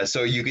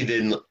 So you could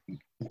then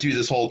do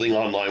this whole thing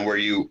online where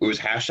it was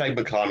hashtag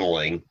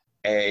McConnelling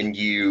and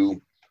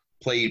you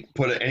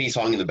put any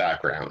song in the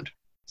background.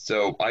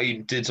 So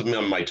I did something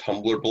on my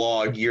Tumblr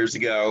blog years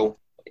ago.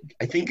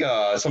 I think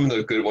some of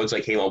the good ones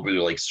I came up with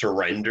were like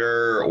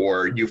Surrender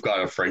or You've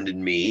Got a Friend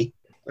in Me.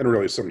 And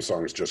really some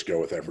songs just go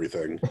with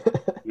everything.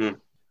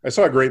 I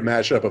saw a great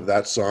mashup of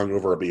that song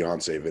over a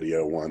Beyonce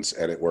video once,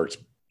 and it worked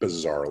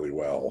bizarrely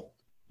well.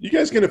 You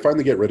guys going to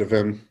finally get rid of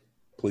him,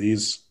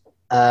 please?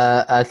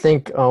 I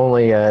think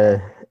only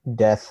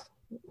death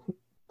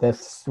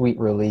sweet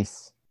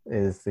release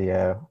is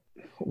the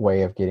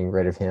way of getting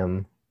rid of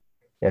him.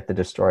 You have to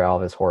destroy all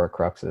of his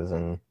Horcruxes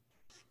and.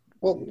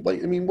 Well,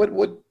 like I mean,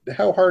 what?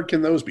 How hard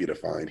can those be to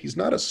find? He's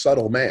not a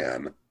subtle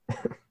man.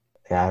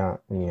 Yeah,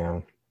 I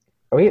don't.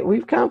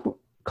 We've come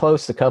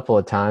close a couple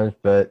of times,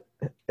 but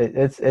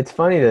it's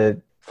funny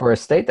for a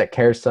state that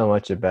cares so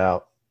much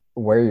about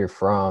where you're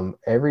from.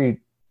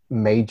 Every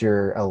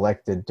major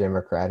elected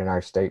Democrat in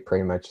our state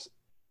pretty much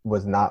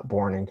was not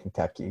born in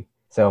Kentucky.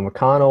 So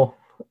McConnell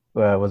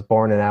was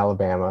born in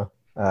Alabama.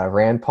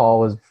 Rand Paul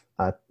was,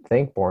 I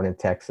think, born in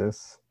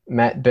Texas.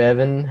 Matt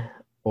Bevin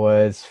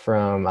was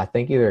from, I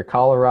think, either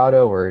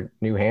Colorado or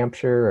New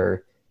Hampshire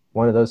or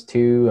one of those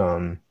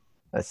two.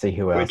 Let's see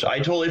who else. Which I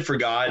totally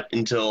forgot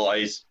until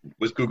I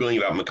was Googling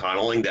about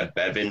McConnelling that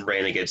Bevin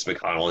ran against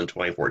McConnell in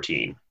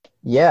 2014.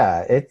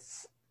 Yeah,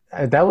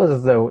 that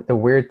was the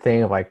weird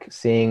thing of like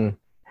seeing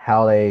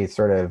how they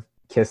sort of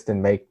kissed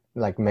and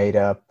made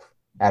up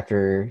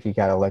after he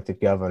got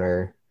elected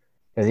governor.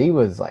 Because he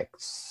was like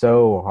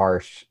so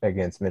harsh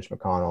against Mitch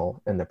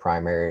McConnell in the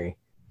primary.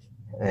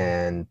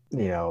 And,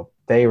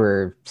 they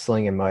were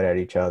slinging mud at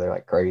each other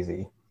like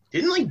crazy.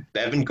 Didn't like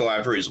Bevin go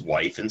after his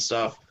wife and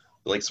stuff?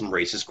 Like some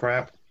racist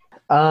crap?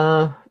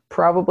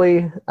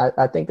 Probably.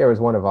 I think there was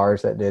one of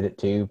ours that did it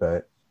too,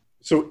 but.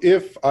 So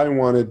if I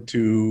wanted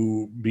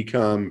to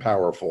become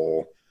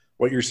powerful,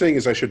 what you're saying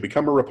is I should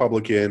become a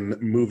Republican,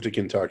 move to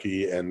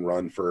Kentucky, and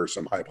run for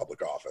some high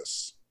public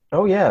office.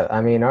 Oh, yeah.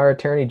 I mean, our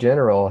attorney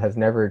general has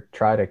never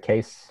tried a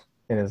case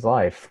in his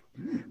life.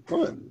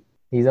 Fun.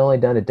 He's only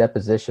done a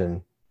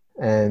deposition,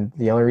 and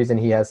the only reason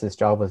he has this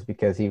job was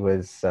because he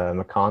was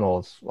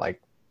McConnell's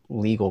like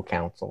legal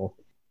counsel,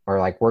 or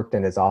like worked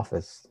in his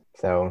office.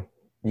 So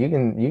you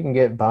can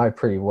get by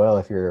pretty well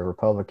if you're a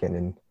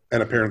Republican.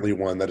 And apparently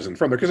one that isn't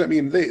from there, because I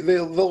mean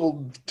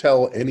they'll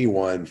tell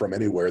anyone from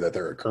anywhere that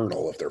they're a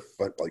colonel if they're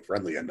like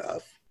friendly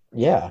enough.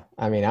 Yeah,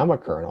 I mean I'm a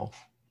colonel.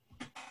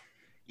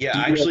 Yeah, Do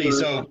you actually, ever-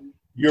 so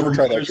You ever For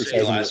tried Mother's Day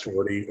exercising last-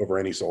 authority over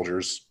any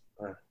soldiers?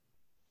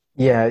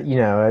 Yeah, you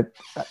know,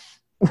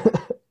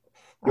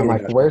 I'm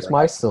like, National where's Guard.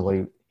 my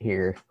salute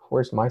here?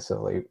 Where's my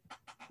salute?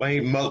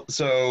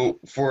 So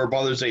for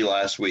Mother's Day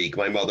last week,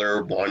 my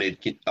mother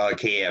wanted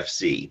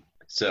KFC,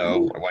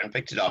 so I went and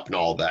picked it up and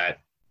all that.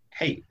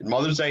 Hey,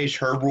 Mother's Day is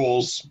her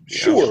rules.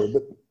 you know. Sure,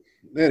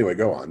 but anyway,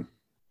 go on.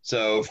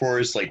 So of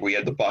course, like we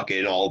had the bucket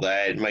and all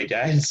that, and my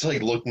dad's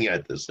like looking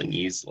at this thing.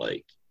 He's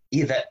like,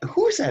 "Yeah,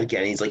 who is that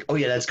again?" He's like, "Oh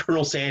yeah, that's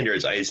Colonel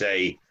Sanders." I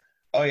say,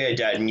 "Oh yeah,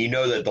 Dad," and you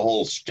know that the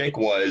whole shtick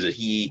was that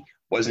he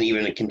wasn't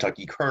even a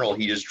Kentucky colonel.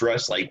 He just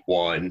dressed like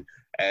one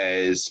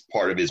as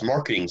part of his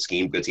marketing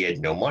scheme because he had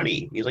no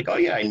money. He's like, "Oh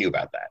yeah, I knew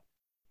about that."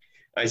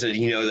 I said,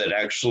 "You know that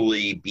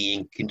actually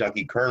being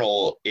Kentucky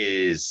colonel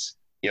is,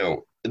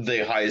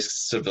 the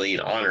highest civilian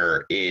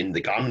honor in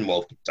the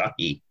Commonwealth of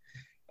Kentucky."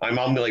 My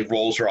mom like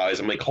rolls her eyes.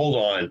 I'm like, "Hold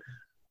on.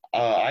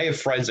 I have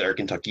friends that are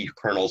Kentucky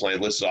colonels, and I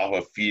listed off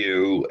a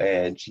few."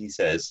 And she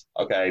says,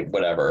 "Okay,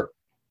 whatever."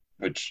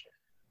 Which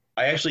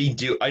I actually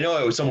do. I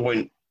know at some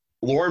point,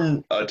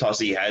 Lauren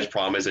Tussey has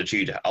promised that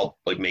she'd help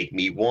like make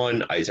me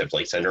one. I just have to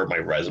like send her my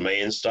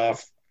resume and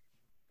stuff.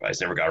 But I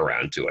just never got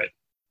around to it.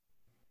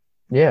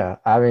 Yeah,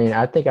 I mean,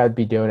 I think I'd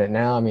be doing it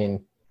now. I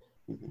mean,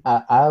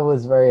 I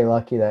was very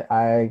lucky that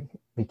I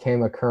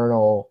became a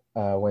colonel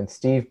when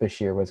Steve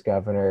Beshear was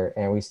governor,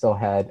 and we still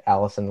had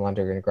Allison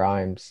Lundergan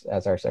Grimes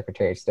as our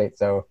Secretary of State.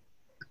 So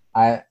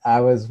I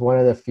was one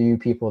of the few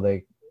people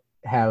that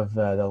have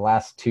the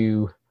last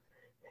two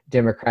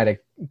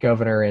Democratic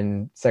governor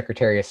and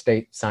Secretary of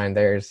State signed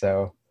theirs.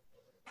 So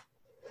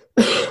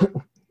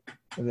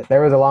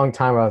there was a long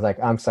time where I was like,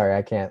 I'm sorry,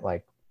 I can't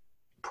like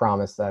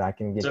promise that I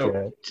can get So, you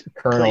a Please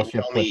colonelship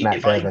tell with me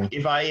Matt Bevin.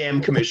 if I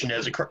am commissioned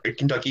as a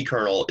Kentucky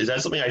colonel, is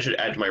that something I should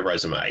add to my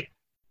resume?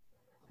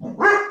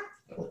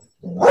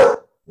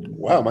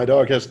 Wow, my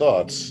dog has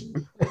thoughts.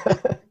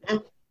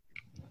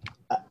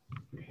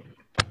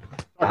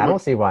 I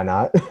don't see why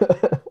not.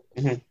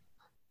 Mhm.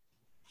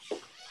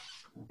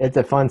 It's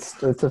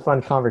a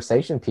fun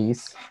conversation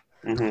piece.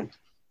 Mm-hmm.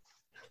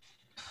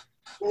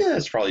 Yeah,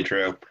 that's probably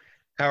true.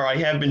 However, I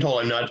have been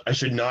told I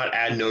should not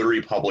add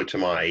notary public to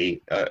my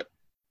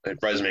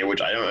resume,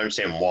 which I don't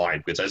understand why,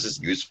 because that's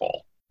just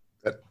useful.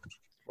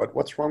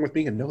 What's wrong with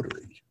being a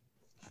notary?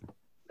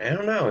 I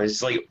don't know.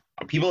 It's like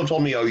people have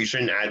told me, "Oh, you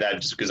shouldn't add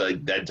that just because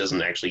that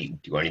doesn't actually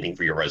do anything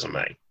for your resume."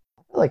 I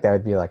feel like that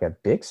would be like a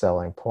big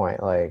selling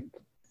point. Like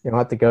you don't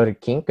have to go to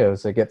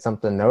Kinko's to get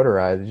something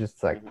notarized. It's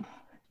just like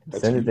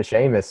send it to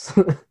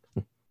Seamus.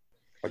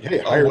 Like, hey,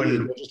 hire me,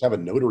 and just have a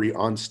notary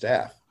on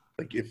staff.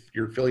 Like, if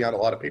you're filling out a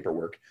lot of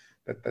paperwork,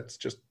 that's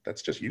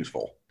just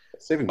useful.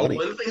 It's saving money.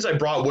 One of the things I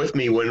brought with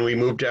me when we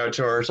moved out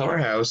to our summer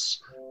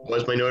house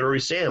was my notary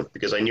stamp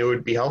because I knew it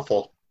would be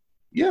helpful.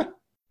 Yeah,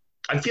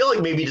 I feel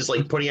like maybe just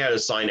like putting out a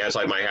sign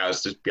outside my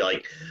house to be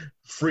like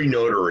free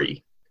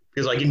notary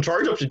because I can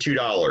charge up to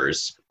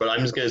 $2, but I'm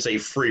just going to say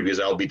free because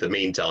that'll be the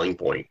main selling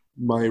point.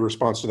 my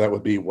response to that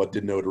would be, what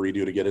did notary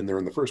do to get in there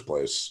in the first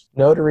place?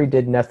 Notary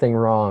did nothing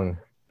wrong.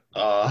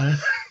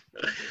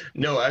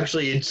 No,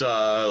 actually, it's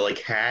like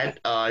Hat.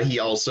 He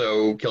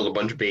also killed a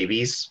bunch of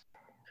babies.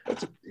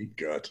 That's a deep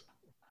gut.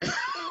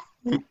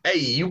 Hey,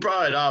 you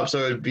brought it up, so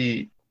it'd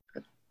be.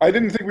 I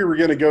didn't think we were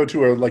going to go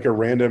to a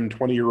random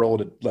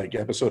 20-year-old like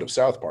episode of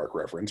South Park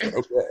reference, but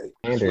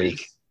okay.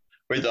 Week.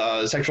 With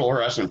sexual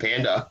harassment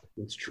panda.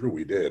 It's true,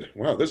 we did.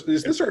 Wow, is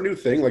this our new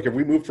thing? Like, have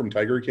we moved from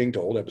Tiger King to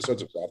old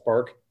episodes of South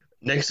Park?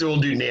 Next, we'll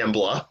do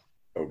Nambla.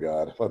 Oh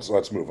God,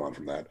 let's move on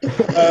from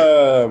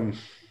that.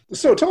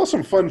 So tell us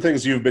some fun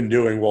things you've been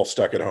doing while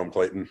stuck at home,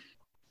 Clayton.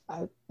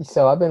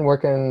 So I've been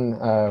working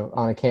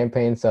on a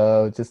campaign,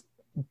 so just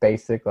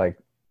basic like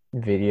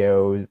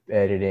video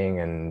editing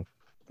and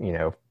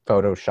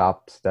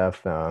Photoshop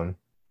stuff.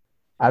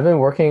 I've been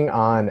working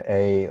on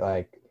a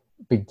like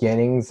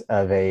beginnings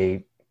of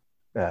a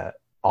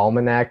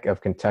almanac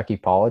of Kentucky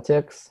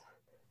politics,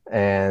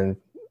 and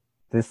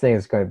this thing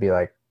is going to be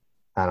like,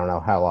 I don't know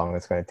how long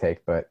it's going to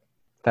take, but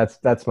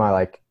that's my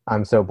like,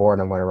 I'm so bored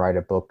I'm going to write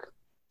a book.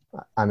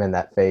 I'm in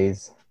that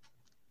phase.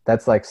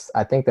 That's like,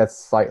 I think that's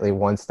slightly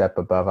one step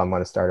above I'm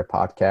going to start a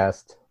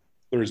podcast.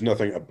 There is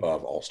nothing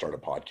above I'll start a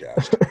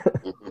podcast.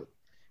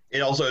 It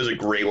also is a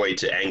great way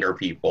to anger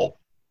people.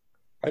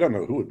 I don't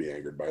know who would be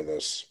angered by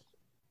this.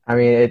 I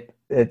mean,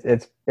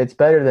 it's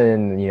better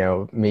than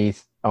me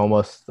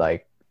almost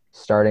like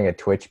starting a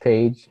Twitch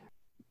page,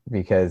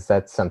 because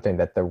that's something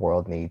that the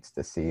world needs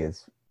to see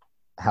is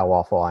how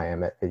awful I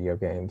am at video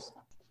games.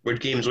 What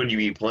games would you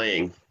be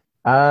playing?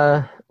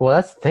 Well,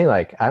 that's the thing.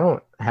 Like, I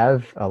don't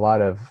have a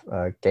lot of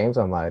games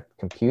on my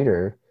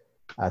computer,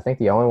 I think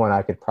the only one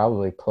I could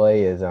probably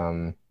play is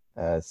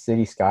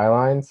City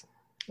Skylines.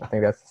 I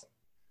think that's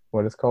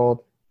what it's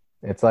called.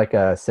 It's like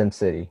a Sim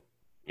City.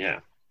 Yeah.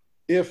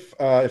 If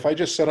I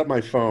just set up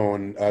my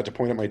phone to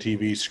point at my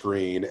TV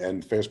screen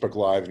and Facebook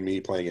Live and me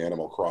playing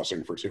Animal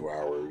Crossing for 2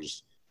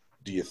 hours,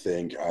 do you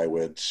think I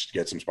would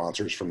get some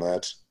sponsors from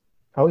that?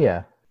 Oh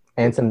yeah,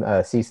 and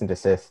some cease and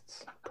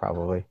desists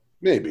probably.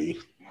 Maybe.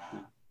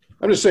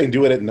 I'm just saying,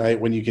 do it at night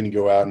when you can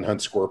go out and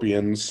hunt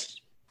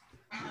scorpions.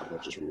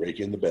 Not just rake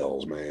in the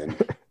bells, man.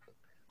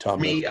 Tom,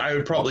 Me, I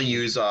would probably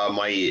use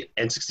my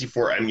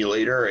N64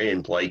 emulator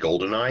and play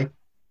GoldenEye,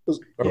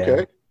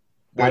 okay.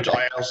 which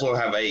I also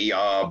have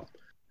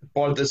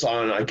bought this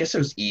on, I guess it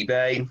was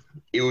eBay.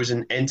 It was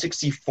an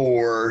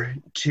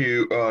N64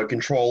 to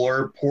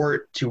controller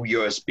port to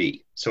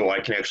USB, so I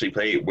can actually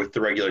play it with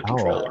the regular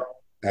controller.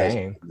 As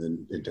Dang.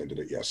 intended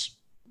it, yes.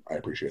 I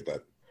appreciate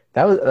that.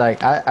 That was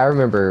like I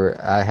remember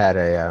I had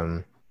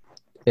a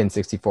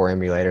N64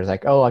 emulator. It's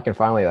like, oh, I can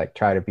finally like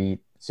try to beat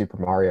Super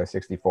Mario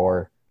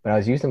 64. But I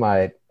was using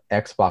my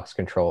Xbox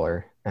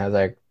controller, and I was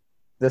like,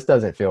 this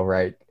doesn't feel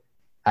right.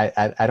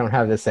 I don't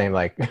have the same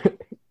like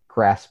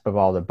grasp of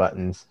all the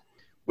buttons.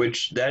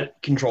 Which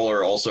that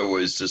controller also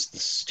was just the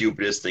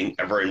stupidest thing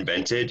ever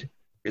invented,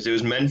 because it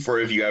was meant for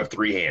if you have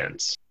 3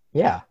 hands.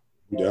 Yeah.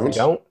 You You don't?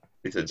 don't?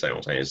 They said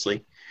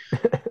simultaneously.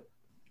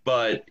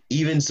 But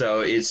even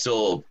so, it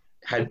still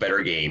had better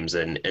games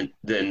than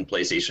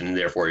PlayStation, and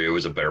therefore it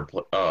was a better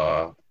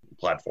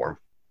platform.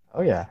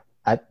 Oh yeah.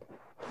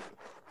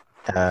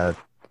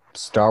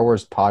 Star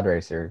Wars Pod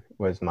Racer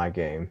was my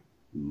game.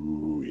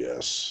 Ooh,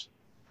 yes.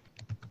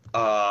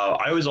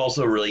 I was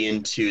also really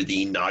into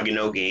the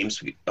Nagano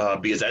games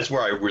because that's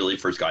where I really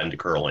first got into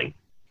curling.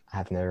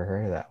 I've never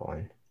heard of that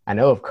one. I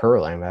know of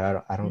curling,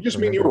 but I don't. You just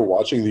mean you were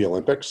watching the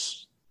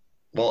Olympics?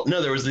 Well,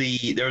 no, there was a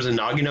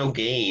Nagano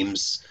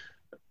Games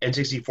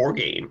N64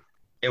 game,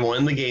 and one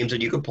of the games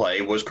that you could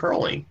play was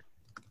curling.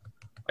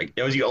 Like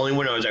that was the only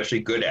one I was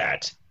actually good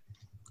at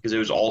because it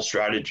was all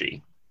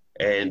strategy.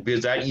 And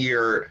because that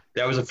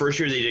was the first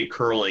year they did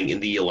curling in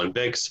the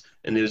Olympics,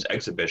 and it was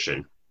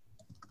exhibition.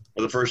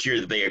 Well, the first year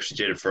that they actually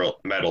did it for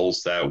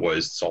medals, that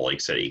was Salt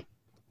Lake City.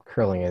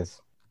 Curling is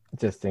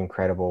just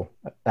incredible.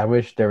 I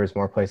wish there was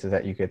more places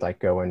that you could like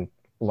go and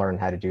learn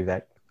how to do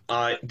that.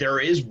 There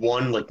is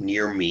one like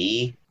near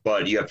me,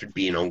 but you have to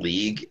be in a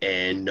league,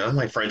 and none of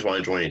my friends want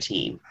to join a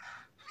team,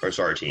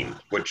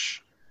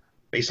 which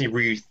makes me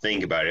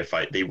rethink about if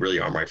they really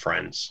are my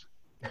friends.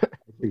 I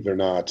think they're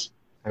not.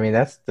 I mean,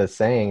 that's the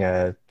saying,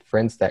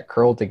 friends that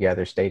curl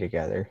together stay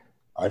together.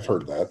 I've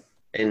heard that.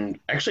 And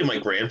actually, my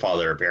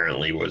grandfather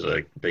apparently was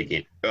a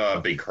big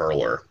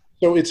curler.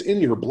 So it's in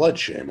your blood,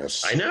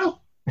 Seamus. I know.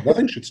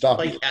 Nothing should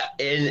stop you.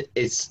 And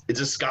it's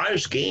a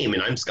Scottish game,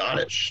 and I'm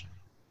Scottish.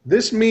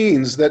 This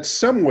means that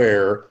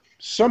somewhere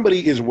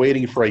somebody is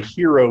waiting for a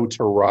hero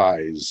to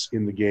rise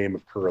in the game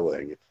of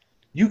curling.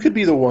 You could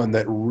be the one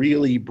that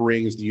really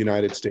brings the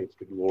United States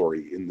to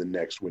glory in the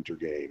next Winter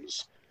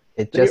Games.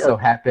 It just so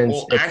happens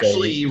Well, it's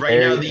actually, a right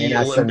very now the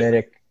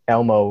anti-Semitic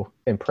Elmo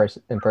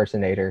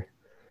impersonator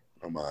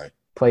Oh my.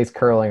 plays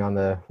curling on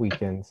the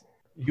weekends.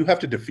 You have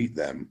to defeat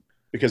them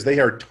because they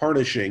are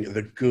tarnishing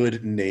the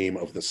good name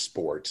of the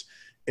sport.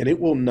 And it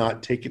will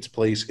not take its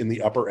place in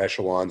the upper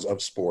echelons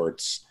of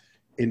sports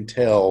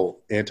until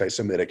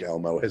anti-Semitic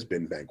Elmo has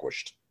been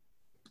vanquished.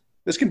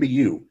 This can be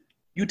you.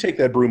 You take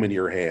that broom in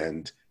your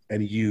hand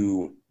and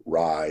you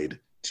ride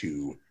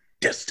to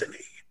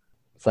destiny.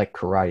 It's like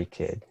Karate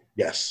Kid.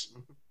 Yes.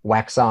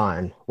 Wax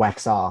on,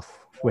 wax off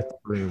with the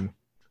broom.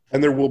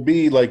 And there will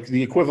be like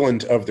the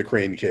equivalent of the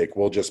crane kick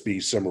will just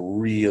be some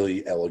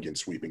really elegant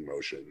sweeping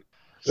motion.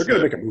 They're going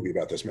to make a movie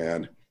about this,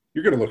 man.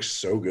 You're going to look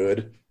so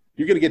good.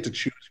 You're going to get to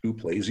choose who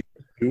plays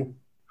you.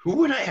 Who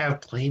would I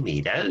have play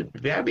me? That'd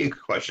be a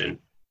good question.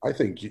 I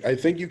think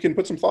you can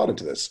put some thought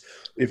into this.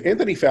 If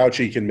Anthony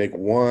Fauci can make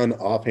one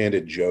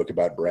offhanded joke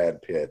about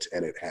Brad Pitt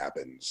and it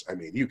happens, I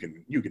mean, you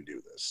can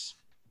do this.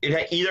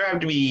 It either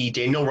have to be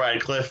Daniel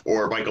Radcliffe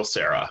or Michael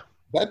Cera.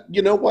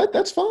 You know what?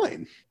 That's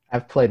fine.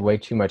 I've played way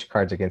too much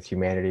Cards Against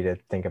Humanity to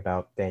think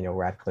about Daniel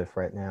Radcliffe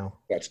right now.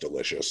 That's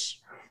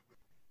delicious.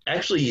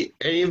 Actually,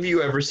 any of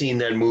you ever seen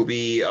that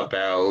movie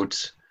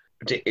about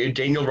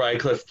Daniel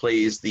Radcliffe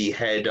plays the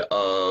head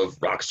of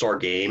Rockstar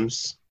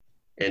Games,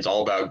 and it's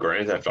all about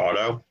Grand Theft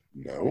Auto?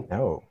 No.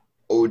 No.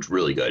 Oh, it's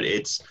really good. I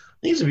think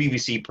it's a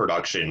BBC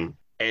production,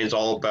 and it's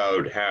all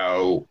about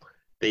how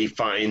they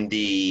find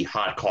the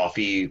hot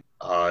coffee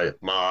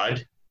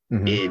mod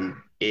Mhm.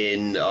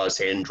 in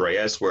San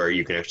Andreas where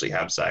you can actually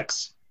have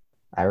sex.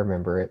 I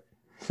remember it.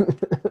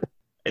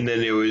 And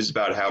then it was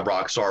about how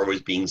Rockstar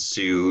was being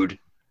sued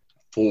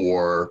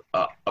for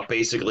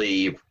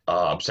basically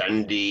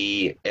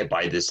obscenity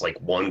by this like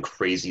one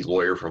crazy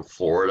lawyer from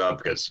Florida,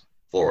 because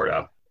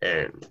Florida,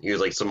 and he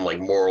was like some like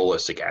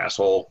moralistic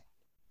asshole.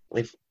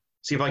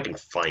 See if I can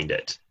find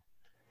it.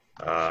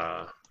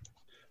 I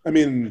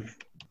mean,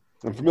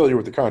 I'm familiar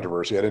with the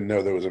controversy. I didn't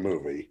know there was a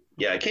movie.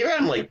 Yeah, it came out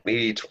in like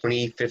maybe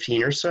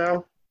 2015 or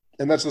so.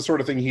 And that's the sort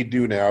of thing he'd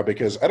do now,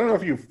 because I don't know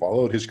if you've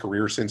followed his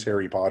career since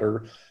Harry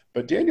Potter,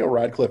 but Daniel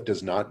Radcliffe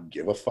does not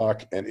give a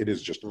fuck, and it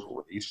is just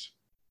great.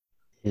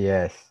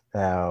 Yes.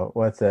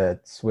 What's a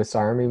Swiss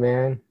Army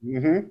Man?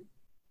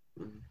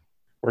 Mm-hmm.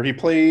 Where he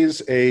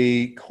plays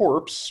a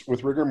corpse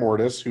with rigor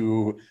mortis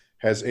who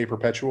has a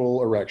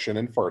perpetual erection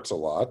and farts a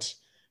lot,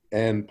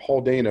 and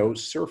Paul Dano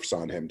surfs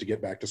on him to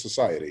get back to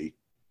society.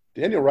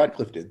 Daniel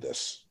Radcliffe did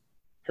this.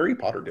 Harry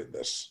Potter did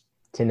this.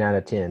 10 out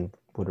of 10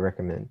 would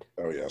recommend.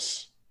 Oh,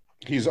 yes.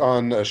 He's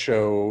on a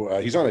show,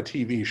 he's on a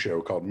TV show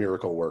called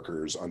Miracle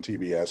Workers on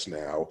TBS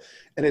now,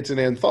 and it's an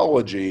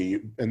anthology,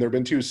 and there have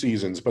been 2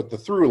 seasons, but the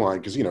through line,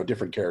 because,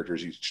 different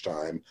characters each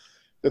time,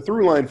 the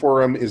through line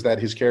for him is that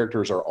his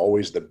characters are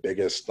always the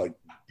biggest,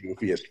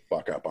 goofiest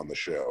fuck up on the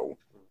show.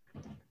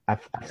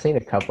 I've seen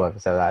a couple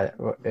episodes.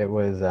 It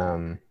was,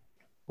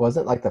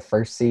 wasn't like the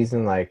first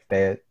season, like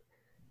where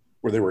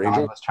they were God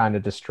angels? was trying to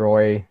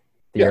destroy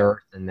the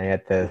earth, and they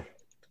had to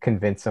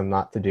convince him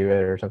not to do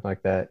it or something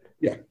like that.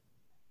 Yeah.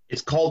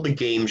 It's called The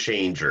Game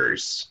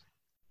Changers.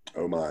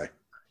 Oh my.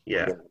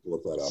 Yeah.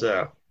 Look that up.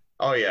 So,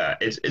 oh yeah,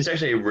 it's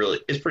actually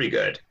it's pretty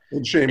good.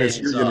 And Seamus,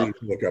 you're It's, going to need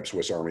to look up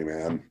Swiss Army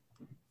Man.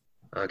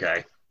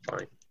 Okay,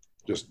 fine.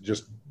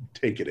 Just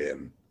take it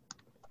in.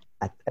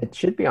 It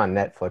should be on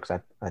Netflix,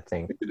 I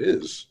think. It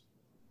is.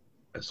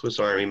 Swiss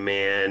Army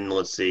Man.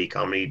 Let's see,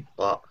 comedy.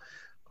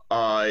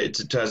 It's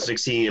a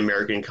 2016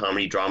 American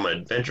comedy drama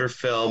adventure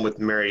film with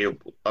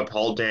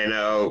Paul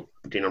Dano,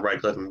 Dana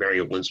Radcliffe, and Mary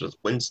Elizabeth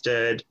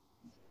Winstead.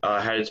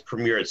 Had its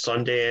premiere at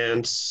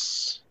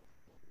Sundance. Let's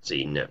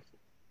see,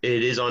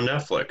 it is on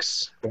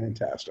Netflix.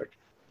 Fantastic.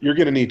 You're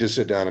going to need to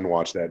sit down and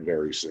watch that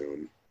very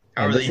soon.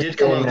 However, they did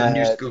come out with a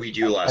new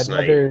Scooby-Doo last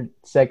night. Another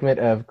segment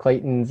of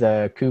Clayton's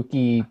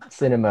kooky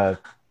cinema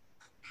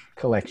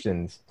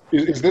collections.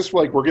 Is this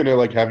we're going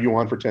to have you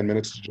on for 10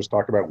 minutes to just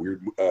talk about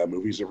weird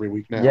movies every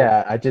week now?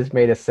 Yeah, I just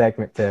made a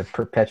segment to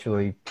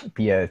perpetually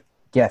be a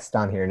guest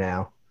on here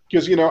now.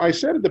 Because, I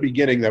said at the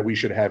beginning that we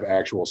should have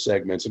actual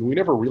segments, and we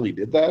never really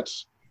did that.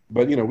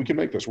 But, we can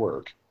make this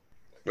work.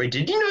 Wait,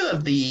 did you know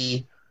that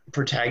the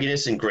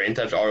protagonist in Grand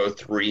Theft Auto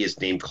 3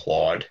 is named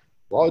Claude?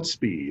 Claude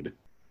Speed.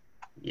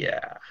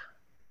 Yeah.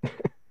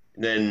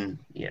 Then,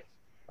 yeah.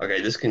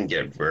 Okay, this can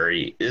get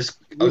very... You're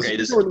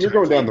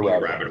going down the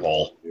rabbit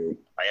hole.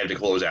 I have to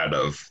close out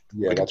of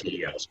Wikipedia. That's what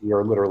it is. We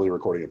are literally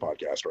recording a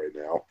podcast right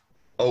now.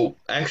 Oh,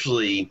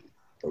 actually,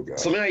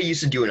 something I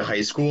used to do in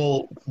high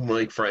school,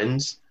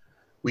 friends,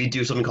 we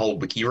do something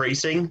called wiki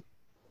racing.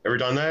 Ever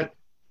done that?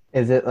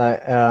 Is it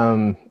like,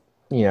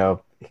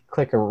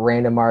 click a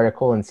random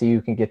article and see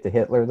who can get to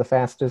Hitler the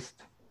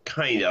fastest?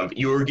 Kind of.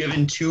 You were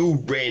given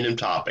 2 random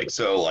topics,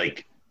 so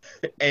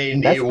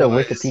and that's the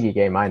Wikipedia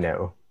game I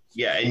know.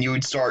 Yeah, and you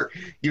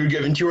were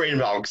given 2 random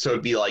topics, so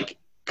it'd be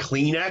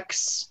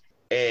Kleenex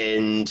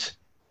and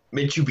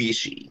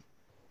Mitsubishi.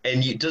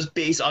 And you just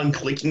based on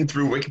clicking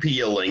through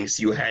Wikipedia links,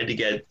 you had to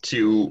get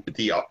to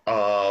the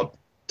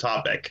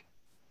topic,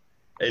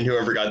 and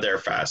whoever got there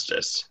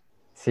fastest.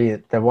 See,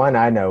 the one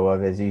I know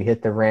of is you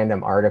hit the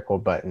random article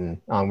button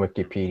on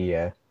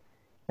Wikipedia,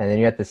 and then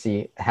you have to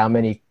see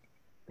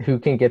who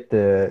can get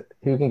to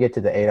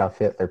the Adolf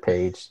Hitler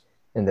page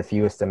in the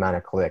fewest amount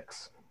of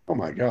clicks. Oh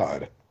my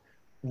God.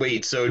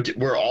 Wait, so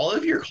were all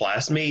of your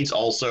classmates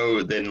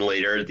also then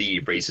later the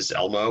racist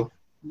Elmo?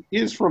 He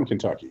is from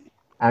Kentucky.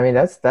 I mean,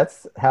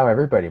 that's how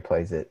everybody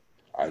plays it.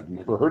 I've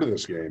never heard of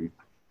this game.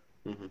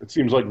 Mm-hmm. It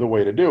seems like the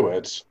way to do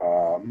it,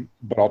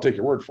 but I'll take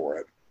your word for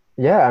it.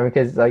 Yeah, I mean,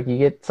 because you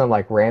get some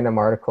random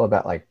article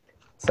about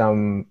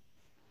some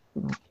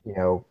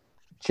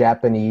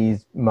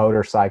Japanese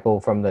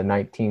motorcycle from the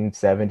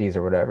 1970s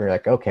or whatever. You're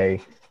like,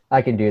 okay,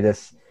 I can do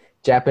this.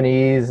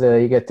 Japanese,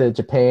 you get to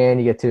Japan,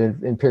 you get to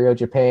Imperial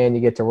Japan,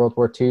 you get to World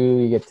War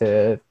II, you get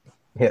to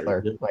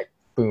Hitler.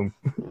 Boom.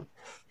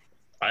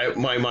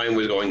 My mind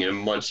was going in a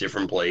much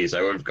different place.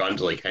 I would have gone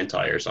to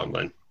hentai or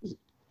something.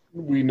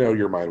 We know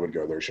your mind would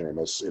go there,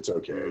 Seamus. It's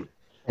okay.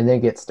 And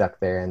then get stuck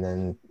there, and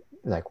then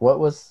what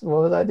was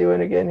I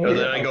doing again here? So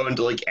then I go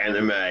into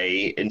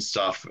anime and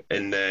stuff,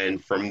 and then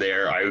from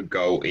there I would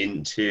go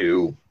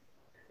into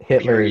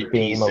Hitler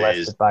being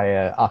molested by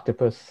an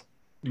octopus.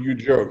 You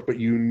joke, but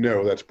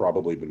that's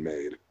probably been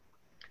made.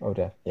 Oh,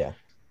 yeah.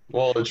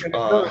 Well, it's,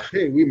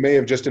 hey, we may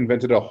have just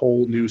invented a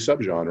whole new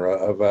subgenre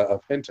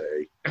of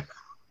hentai.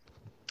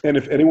 And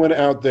if anyone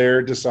out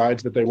there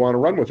decides that they want to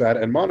run with that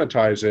and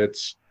monetize it,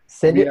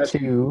 send it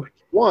to...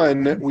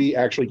 1, we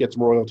actually get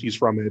some royalties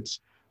from it.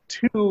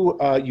 2,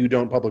 you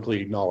don't publicly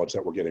acknowledge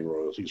that we're getting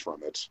royalties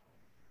from it.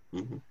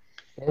 Mm-hmm.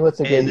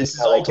 And this is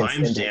all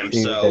timestamped,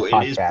 so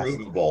it is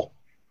provable.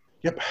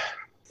 Yep.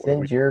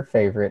 Send your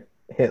favorite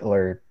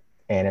Hitler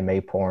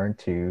anime porn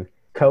to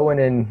Cohen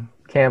and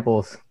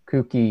Campbell's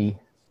Kooky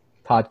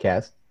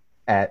Podcast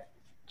at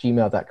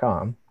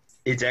gmail.com.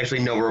 It's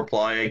actually no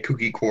reply at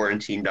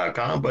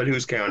cookiequarantine.com, but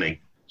who's counting?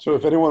 So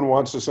if anyone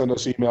wants to send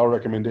us email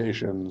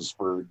recommendations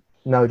for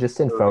just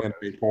send anime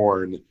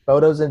porn,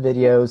 photos and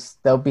videos,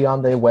 they'll be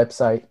on the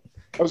website.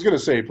 I was going to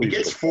say, please. It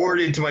gets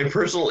forwarded to my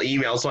personal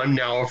email, so I'm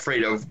now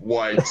afraid of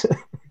what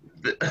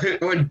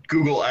what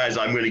Google ads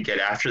I'm going to get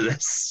after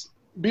this.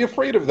 Be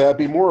afraid of that.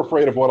 Be more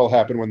afraid of what'll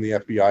happen when the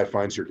FBI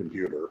finds your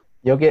computer.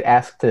 You'll get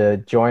asked to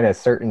join a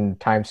certain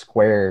Times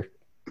Square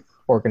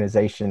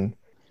organization.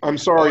 I'm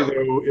sorry,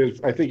 though.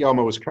 I think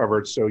Elmo is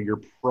covered, so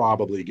you're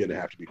probably going to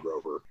have to be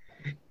Grover.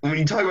 When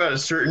you talk about a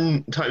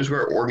certain Times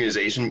Square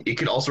organization, it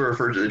could also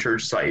refer to the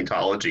Church of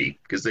Scientology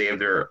because they have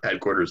their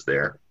headquarters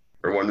there,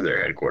 or one of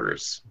their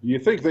headquarters. Do you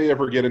think they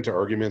ever get into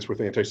arguments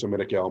with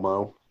anti-Semitic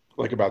Elmo?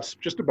 Like about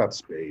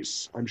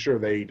space? I'm sure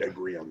they'd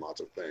agree on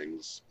lots of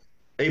things.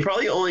 They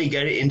probably only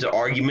get into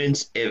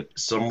arguments if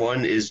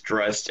someone is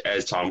dressed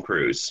as Tom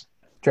Cruise.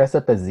 Dress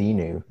up as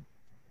Xenu.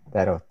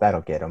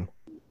 That'll get them.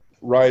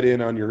 Ride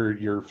in on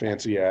your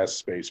fancy ass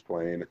space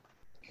plane.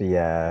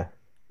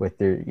 With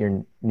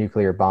your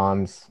nuclear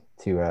bombs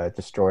to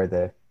destroy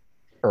the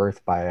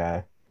Earth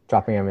by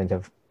dropping them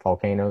into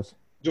volcanoes.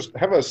 Just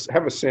have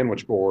a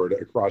sandwich board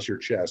across your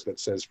chest that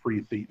says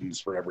free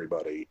thetans for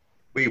everybody.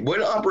 Wait,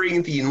 what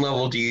operating thetan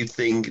level do you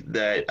think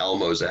that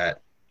Elmo's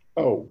at?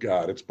 Oh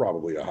God, it's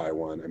probably a high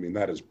one. I mean,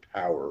 that is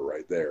power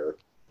right there.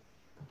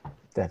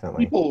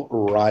 Definitely. People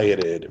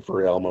rioted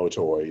for Elmo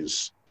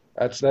toys.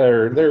 That's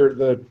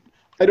the.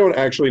 I don't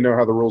actually know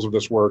how the rules of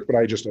this work, but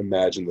I just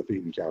imagine the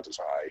thetan count is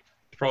high.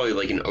 It's probably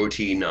like an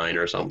OT 9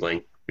 or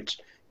something. Which,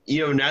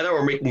 now that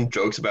we're making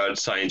jokes about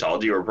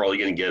Scientology, we're probably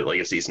going to get like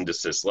a cease and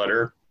desist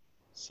letter.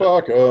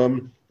 Fuck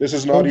this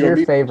is not your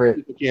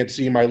favorite. You can't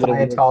see my little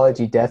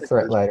Scientology death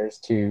threat letters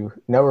to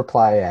no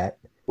reply at.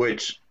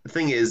 Which the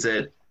thing is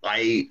that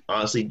I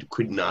honestly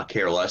could not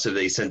care less if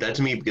they sent that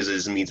to me because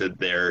it means that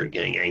they're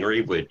getting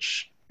angry,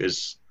 which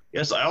is,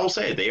 yes, I'll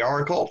say they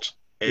are a cult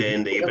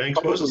and they've been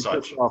exposed as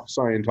such. Off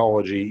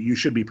Scientology, you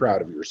should be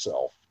proud of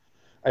yourself.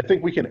 I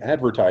think we can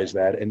advertise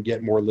that and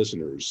get more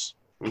listeners.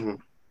 Mm-hmm.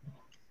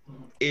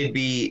 It'd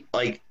be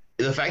like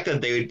the fact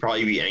that they would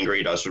probably be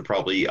angry at us would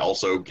probably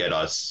also get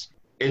us.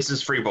 It's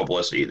just free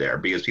publicity there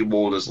because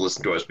people will just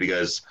listen to us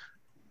because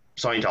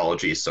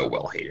Scientology is so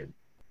well hated.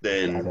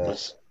 Then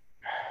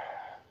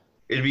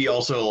it'd be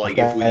also like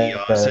if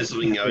we said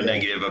something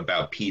negative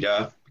about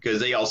PETA, because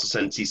they also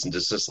send cease and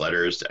desist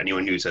letters to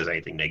anyone who says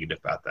anything negative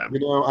about them.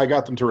 I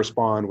got them to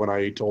respond when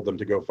I told them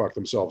to go fuck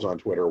themselves on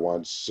Twitter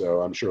once,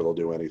 so I'm sure they'll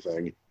do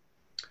anything.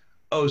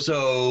 Oh,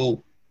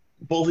 so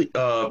both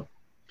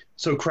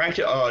so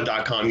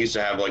Cracked.com used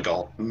to have like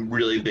a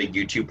really big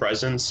YouTube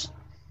presence,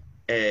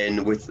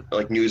 and with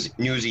like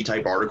newsy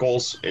type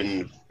articles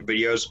and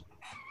videos.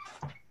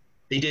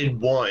 They did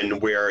one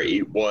where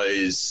it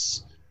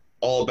was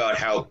all about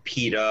how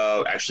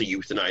PETA actually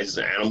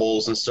euthanizes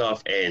animals and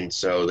stuff, and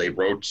so they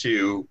wrote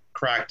to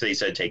Cracked. They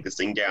said, "Take this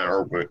thing down,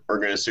 or we're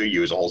going to sue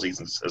you." As a whole cease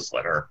and desist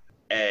letter,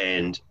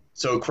 and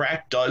so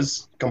Cracked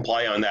does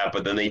comply on that.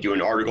 But then they do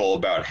an article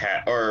about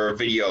or a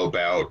video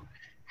about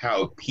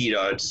how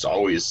PETA just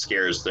always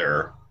scares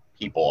their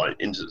people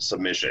into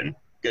submission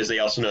because they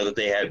also know that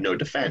they have no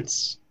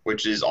defense,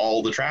 which is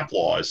all the trap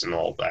laws and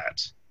all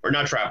that, or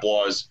not trap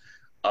laws.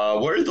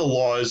 What are the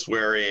laws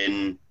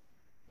wherein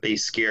they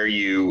scare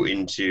you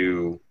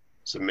into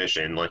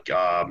submission? Like,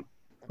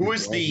 who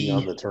is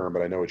on the term,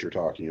 but I know what you're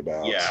talking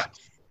about. Yeah,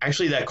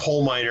 actually, that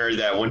coal miner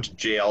that went to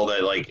jail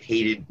that like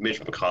hated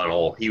Mitch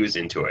McConnell, he was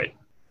into it.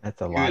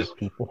 That's a lot of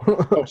people.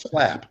 Oh,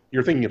 SLAPP.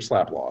 You're thinking of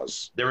SLAPP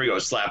laws. There we go,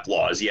 SLAPP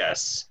laws.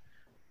 Yes,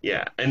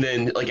 yeah. And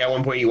then like at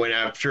one point he went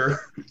after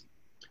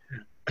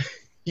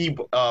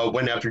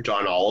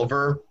John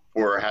Oliver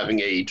for having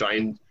a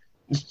giant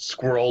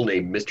squirrel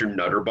named Mr.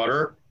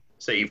 Nutterbutter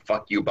say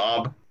 "fuck you,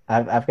 Bob."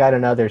 I've got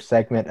another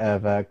segment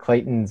of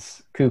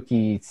Clayton's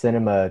kooky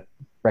cinema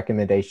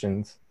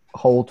recommendations.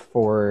 Hold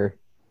for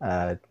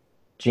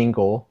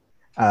jingle.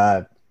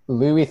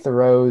 Louis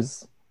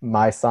Theroux's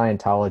My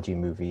Scientology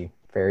movie.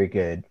 Very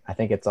good. I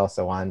think it's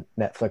also on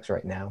Netflix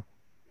right now.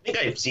 I think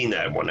I've seen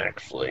that one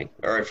actually,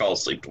 or I fell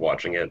asleep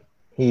watching it.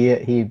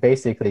 He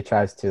basically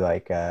tries to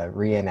like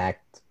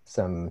reenact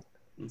some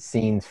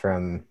scenes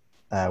from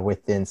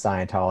within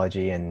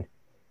Scientology and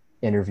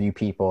interview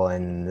people,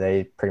 and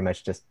they pretty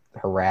much just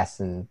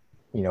harass and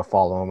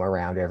follow him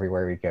around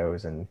everywhere he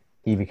goes, and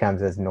he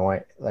becomes as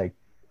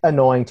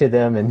annoying to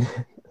them. And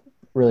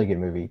really good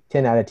movie.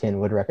 10 out of 10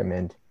 would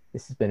recommend.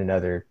 This has been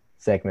another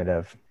segment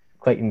of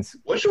Clayton's.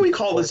 What should we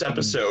call this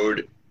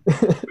episode?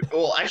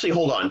 Well, actually,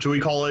 hold on. Should we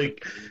call it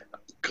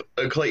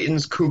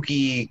Clayton's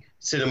Kooky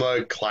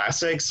Cinema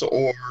Classics,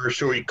 or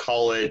should we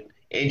call it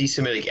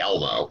Anti-Semitic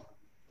Elmo?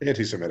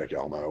 Anti-Semitic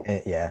Elmo.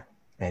 Yeah,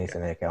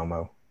 Anti-Semitic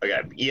Elmo. Okay,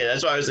 yeah,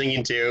 that's what I was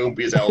thinking too,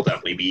 because that will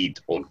definitely be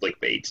total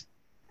clickbait.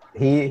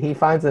 He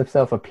finds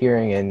himself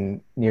appearing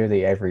in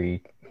nearly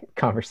every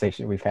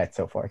conversation we've had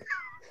so far.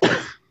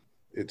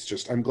 It's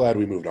just, I'm glad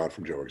we moved on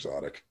from Joe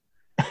Exotic.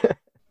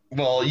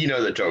 Well,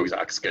 that Joe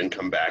Exotic's going to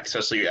come back,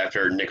 especially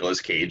after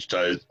Nicolas Cage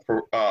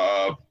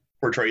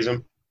portrays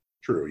him.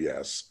 True,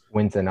 yes.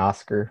 Wins an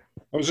Oscar.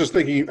 Now I'm just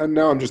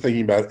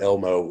thinking about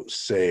Elmo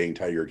saying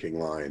Tiger King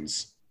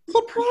lines.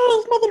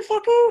 Surprise,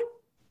 motherfucker!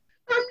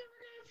 I'm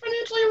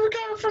financially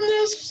recover from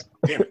this.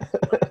 Damn it.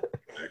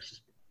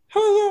 Hey,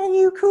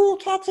 you cool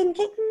cats and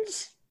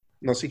kittens.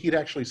 No, see, he'd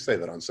actually say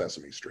that on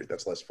Sesame Street.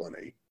 That's less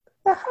funny.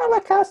 The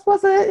Holocaust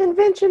was an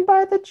invention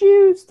by the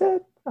Jews.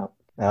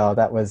 Oh,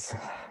 that was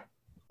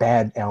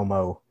bad,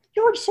 Elmo.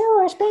 George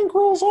Soros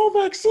bankrolls all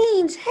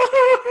vaccines.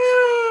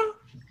 Carol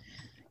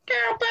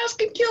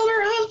Baskin killed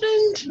her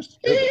husband.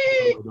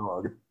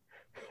 Dog.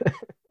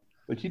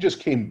 Like, he just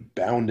came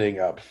bounding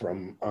up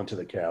from onto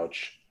the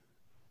couch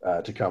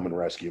to come and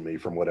rescue me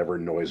from whatever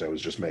noise I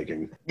was just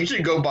making. You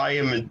should go buy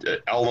him an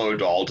Elmo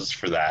doll just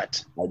for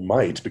that. I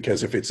might,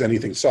 because if it's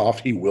anything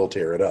soft, he will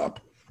tear it up.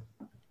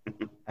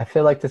 I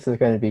feel like this is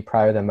going to be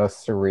probably the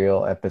most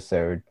surreal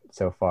episode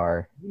so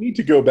far. You need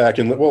to go back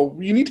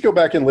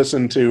and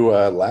listen to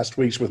last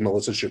week's with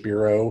Melissa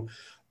Shapiro,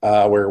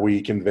 where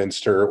we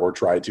convinced her, or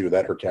tried to,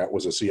 that her cat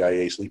was a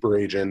CIA sleeper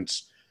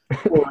agent,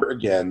 or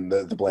again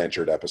the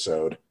Blanchard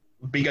episode.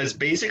 Because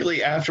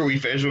basically, after we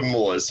finish with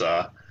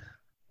Melissa,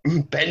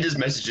 Ben just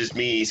messages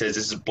me. He says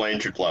this is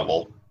Blanchard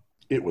level.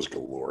 It was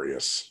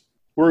glorious.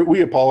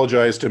 We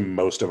apologize to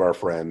most of our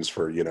friends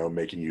for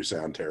making you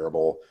sound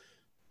terrible.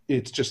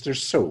 It's just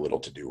there's so little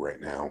to do right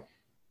now.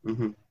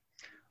 Mm-hmm.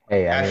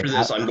 Hey,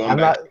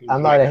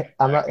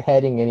 I'm not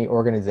heading any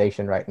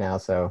organization right now,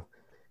 so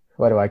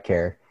what do I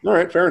care? All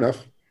right, fair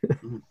enough.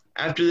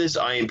 After this,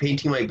 I am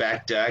painting my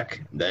back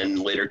deck, then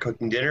later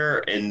cooking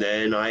dinner, and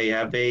then I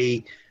have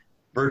a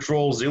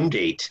virtual Zoom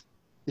date.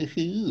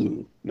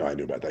 No, I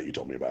knew about that. You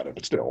told me about it,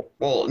 but still.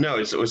 Well, no,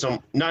 it was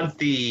not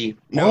the.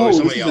 No, it was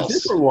somebody else. A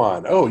different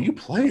one. Oh, you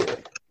play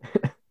it.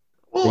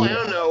 Well, I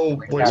don't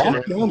know what's going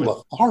to happen.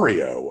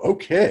 Lothario.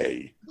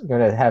 Okay. You're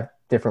going to have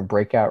different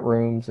breakout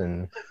rooms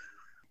and.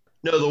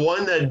 No, the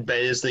one that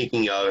Ben is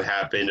thinking of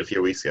happened a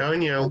few weeks ago,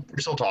 and we're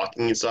still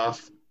talking and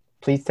stuff.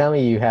 Please tell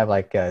me you have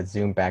like a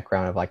Zoom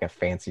background of like a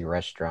fancy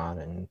restaurant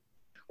and.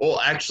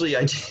 Well, actually,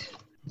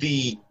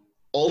 the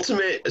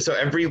ultimate. So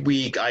every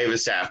week I have a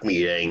staff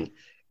meeting,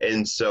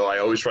 and so I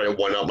always try to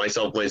one-up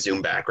myself with my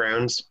Zoom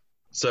backgrounds.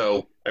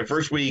 So my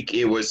first week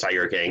it was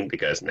Tiger King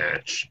because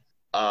Natch.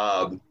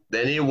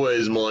 Then it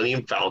was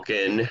Millennium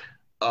Falcon.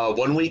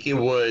 1 week it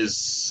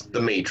was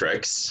The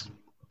Matrix.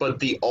 But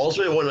the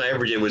ultimate one I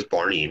ever did was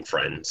Barney and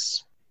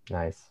Friends.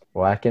 Nice.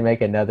 Well, I can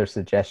make another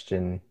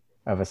suggestion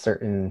of a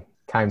certain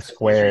Times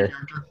Square.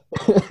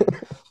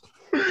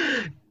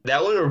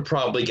 That one would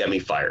probably get me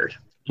fired.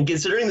 And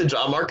considering the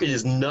job market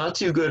is not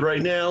too good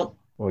right now.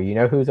 Well, you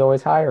know who's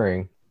always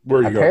hiring. Where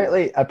are you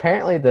going?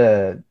 Apparently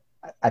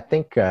I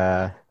think,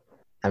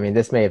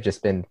 this may have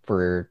just been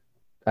for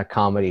a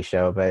comedy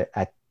show, but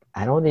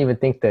I don't even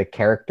think the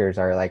characters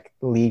are like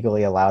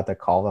legally allowed to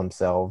call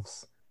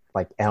themselves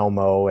like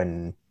Elmo,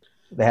 and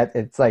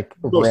it's like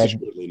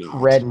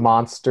red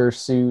monster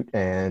suit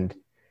and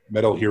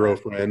Metal Hero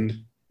Friend.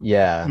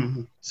 Yeah.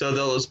 Mm-hmm. So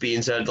they'll just be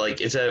instead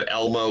of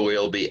Elmo,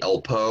 it'll be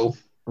Elpo.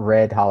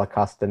 Red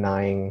Holocaust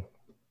denying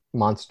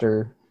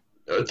monster.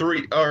 Red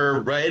furry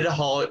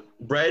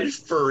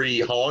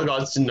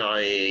Holocaust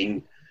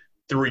denying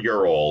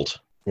 3-year-old.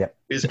 Yep.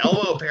 Because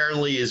Elmo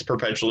apparently is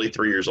perpetually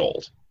 3 years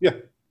old. Yeah.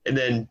 And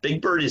then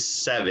Big Bird is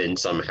 7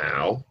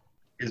 somehow.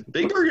 Because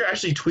Big Bird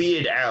actually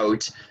tweeted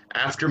out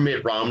after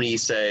Mitt Romney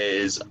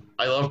says,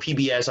 I love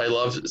PBS, I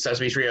love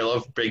Sesame Street, I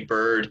love Big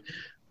Bird,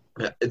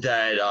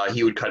 that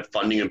he would cut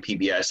funding of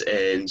PBS.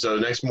 And so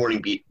the next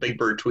morning, Big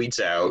Bird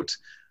tweets out,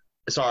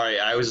 sorry,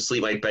 I was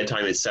asleep, my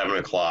bedtime is 7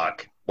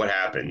 o'clock. What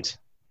happened?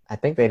 I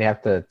think they'd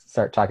have to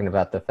start talking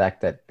about the fact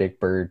that Big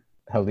Bird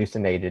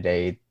hallucinated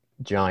a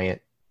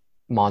giant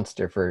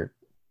monster for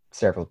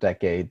several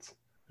decades.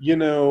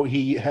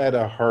 He had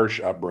a harsh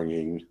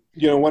upbringing.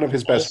 One of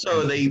his best.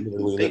 Also,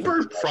 Big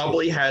Bird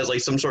probably has like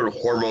some sort of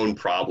hormone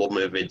problem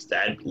if it's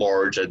that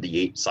large at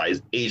the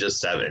age of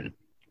 7.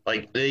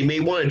 Like they may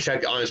want to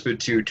check on his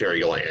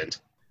pituitary gland.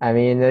 I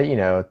mean,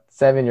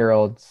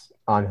 7-year-olds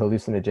on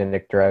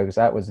hallucinogenic drugs.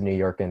 That was New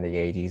York in the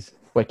 80s.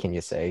 What can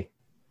you say?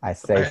 I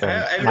say from I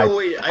have no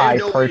way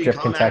to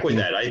come back with Kentucky.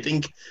 that. I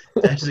think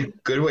that's a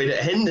good way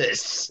to end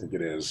this. I think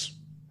it is.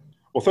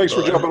 Well, thanks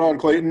for jumping on,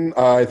 Clayton.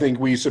 I think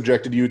we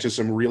subjected you to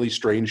some really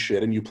strange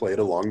shit, and you played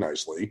along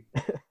nicely.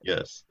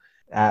 Yes.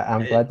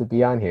 I'm glad to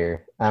be on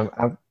here.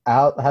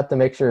 I'll have to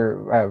make sure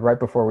right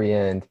before we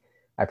end.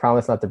 I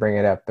promise not to bring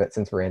it up, but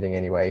since we're ending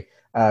anyway,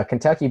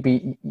 Kentucky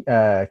beat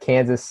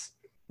Kansas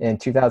in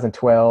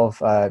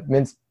 2012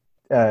 men's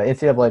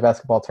NCAA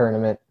basketball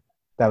tournament.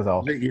 That was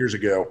all. 8 years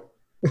ago.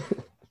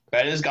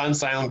 Ben has gone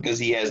silent because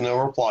he has no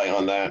reply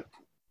on that.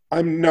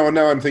 Now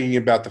I'm thinking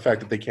about the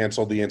fact that they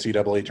canceled the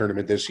NCAA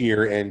tournament this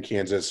year, and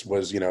Kansas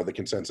was, the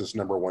consensus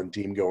number 1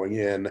 team going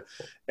in,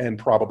 and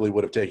probably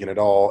would have taken it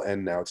all,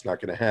 and now it's not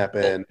going to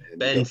happen.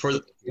 Ben,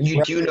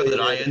 you do know that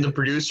I am the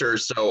producer,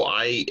 so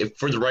if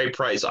for the right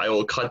price, I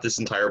will cut this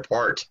entire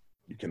part.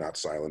 You cannot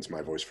silence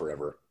my voice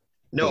forever.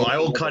 No, I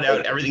will cut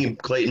out everything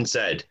Clayton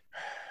said.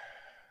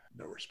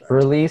 No respect.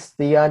 Release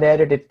the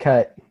unedited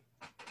cut.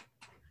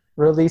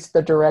 Release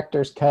the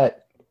director's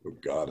cut. Oh,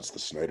 God, it's the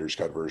Snyder's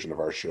Cut version of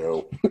our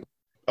show.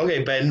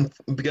 Okay, Ben,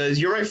 because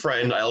you're my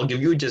friend, I'll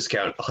give you a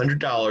discount,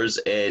 $100,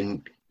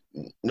 and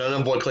none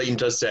of what Clayton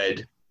just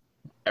said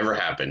ever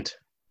happened.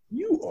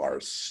 You are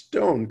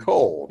stone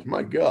cold.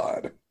 My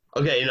God.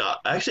 Okay, no,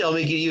 actually, I'll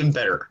make it even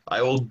better.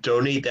 I will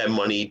donate that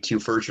money to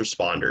first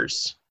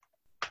responders.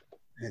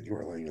 Man, you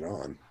are laying it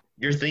on.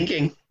 You're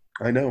thinking.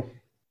 I know.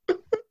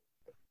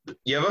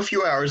 You have a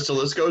few hours till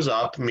this goes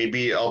up.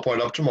 Maybe I'll put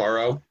it up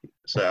tomorrow.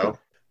 So,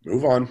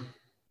 Move on.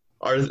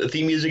 our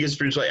theme music is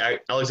produced by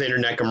Alexander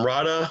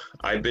Nakamurata.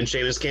 I've been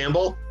Seamus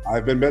Campbell,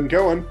 I've been Ben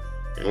Cohen.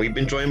 and we've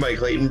been joined by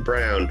Clayton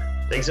Brown.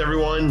 Thanks,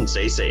 everyone, and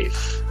stay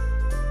safe.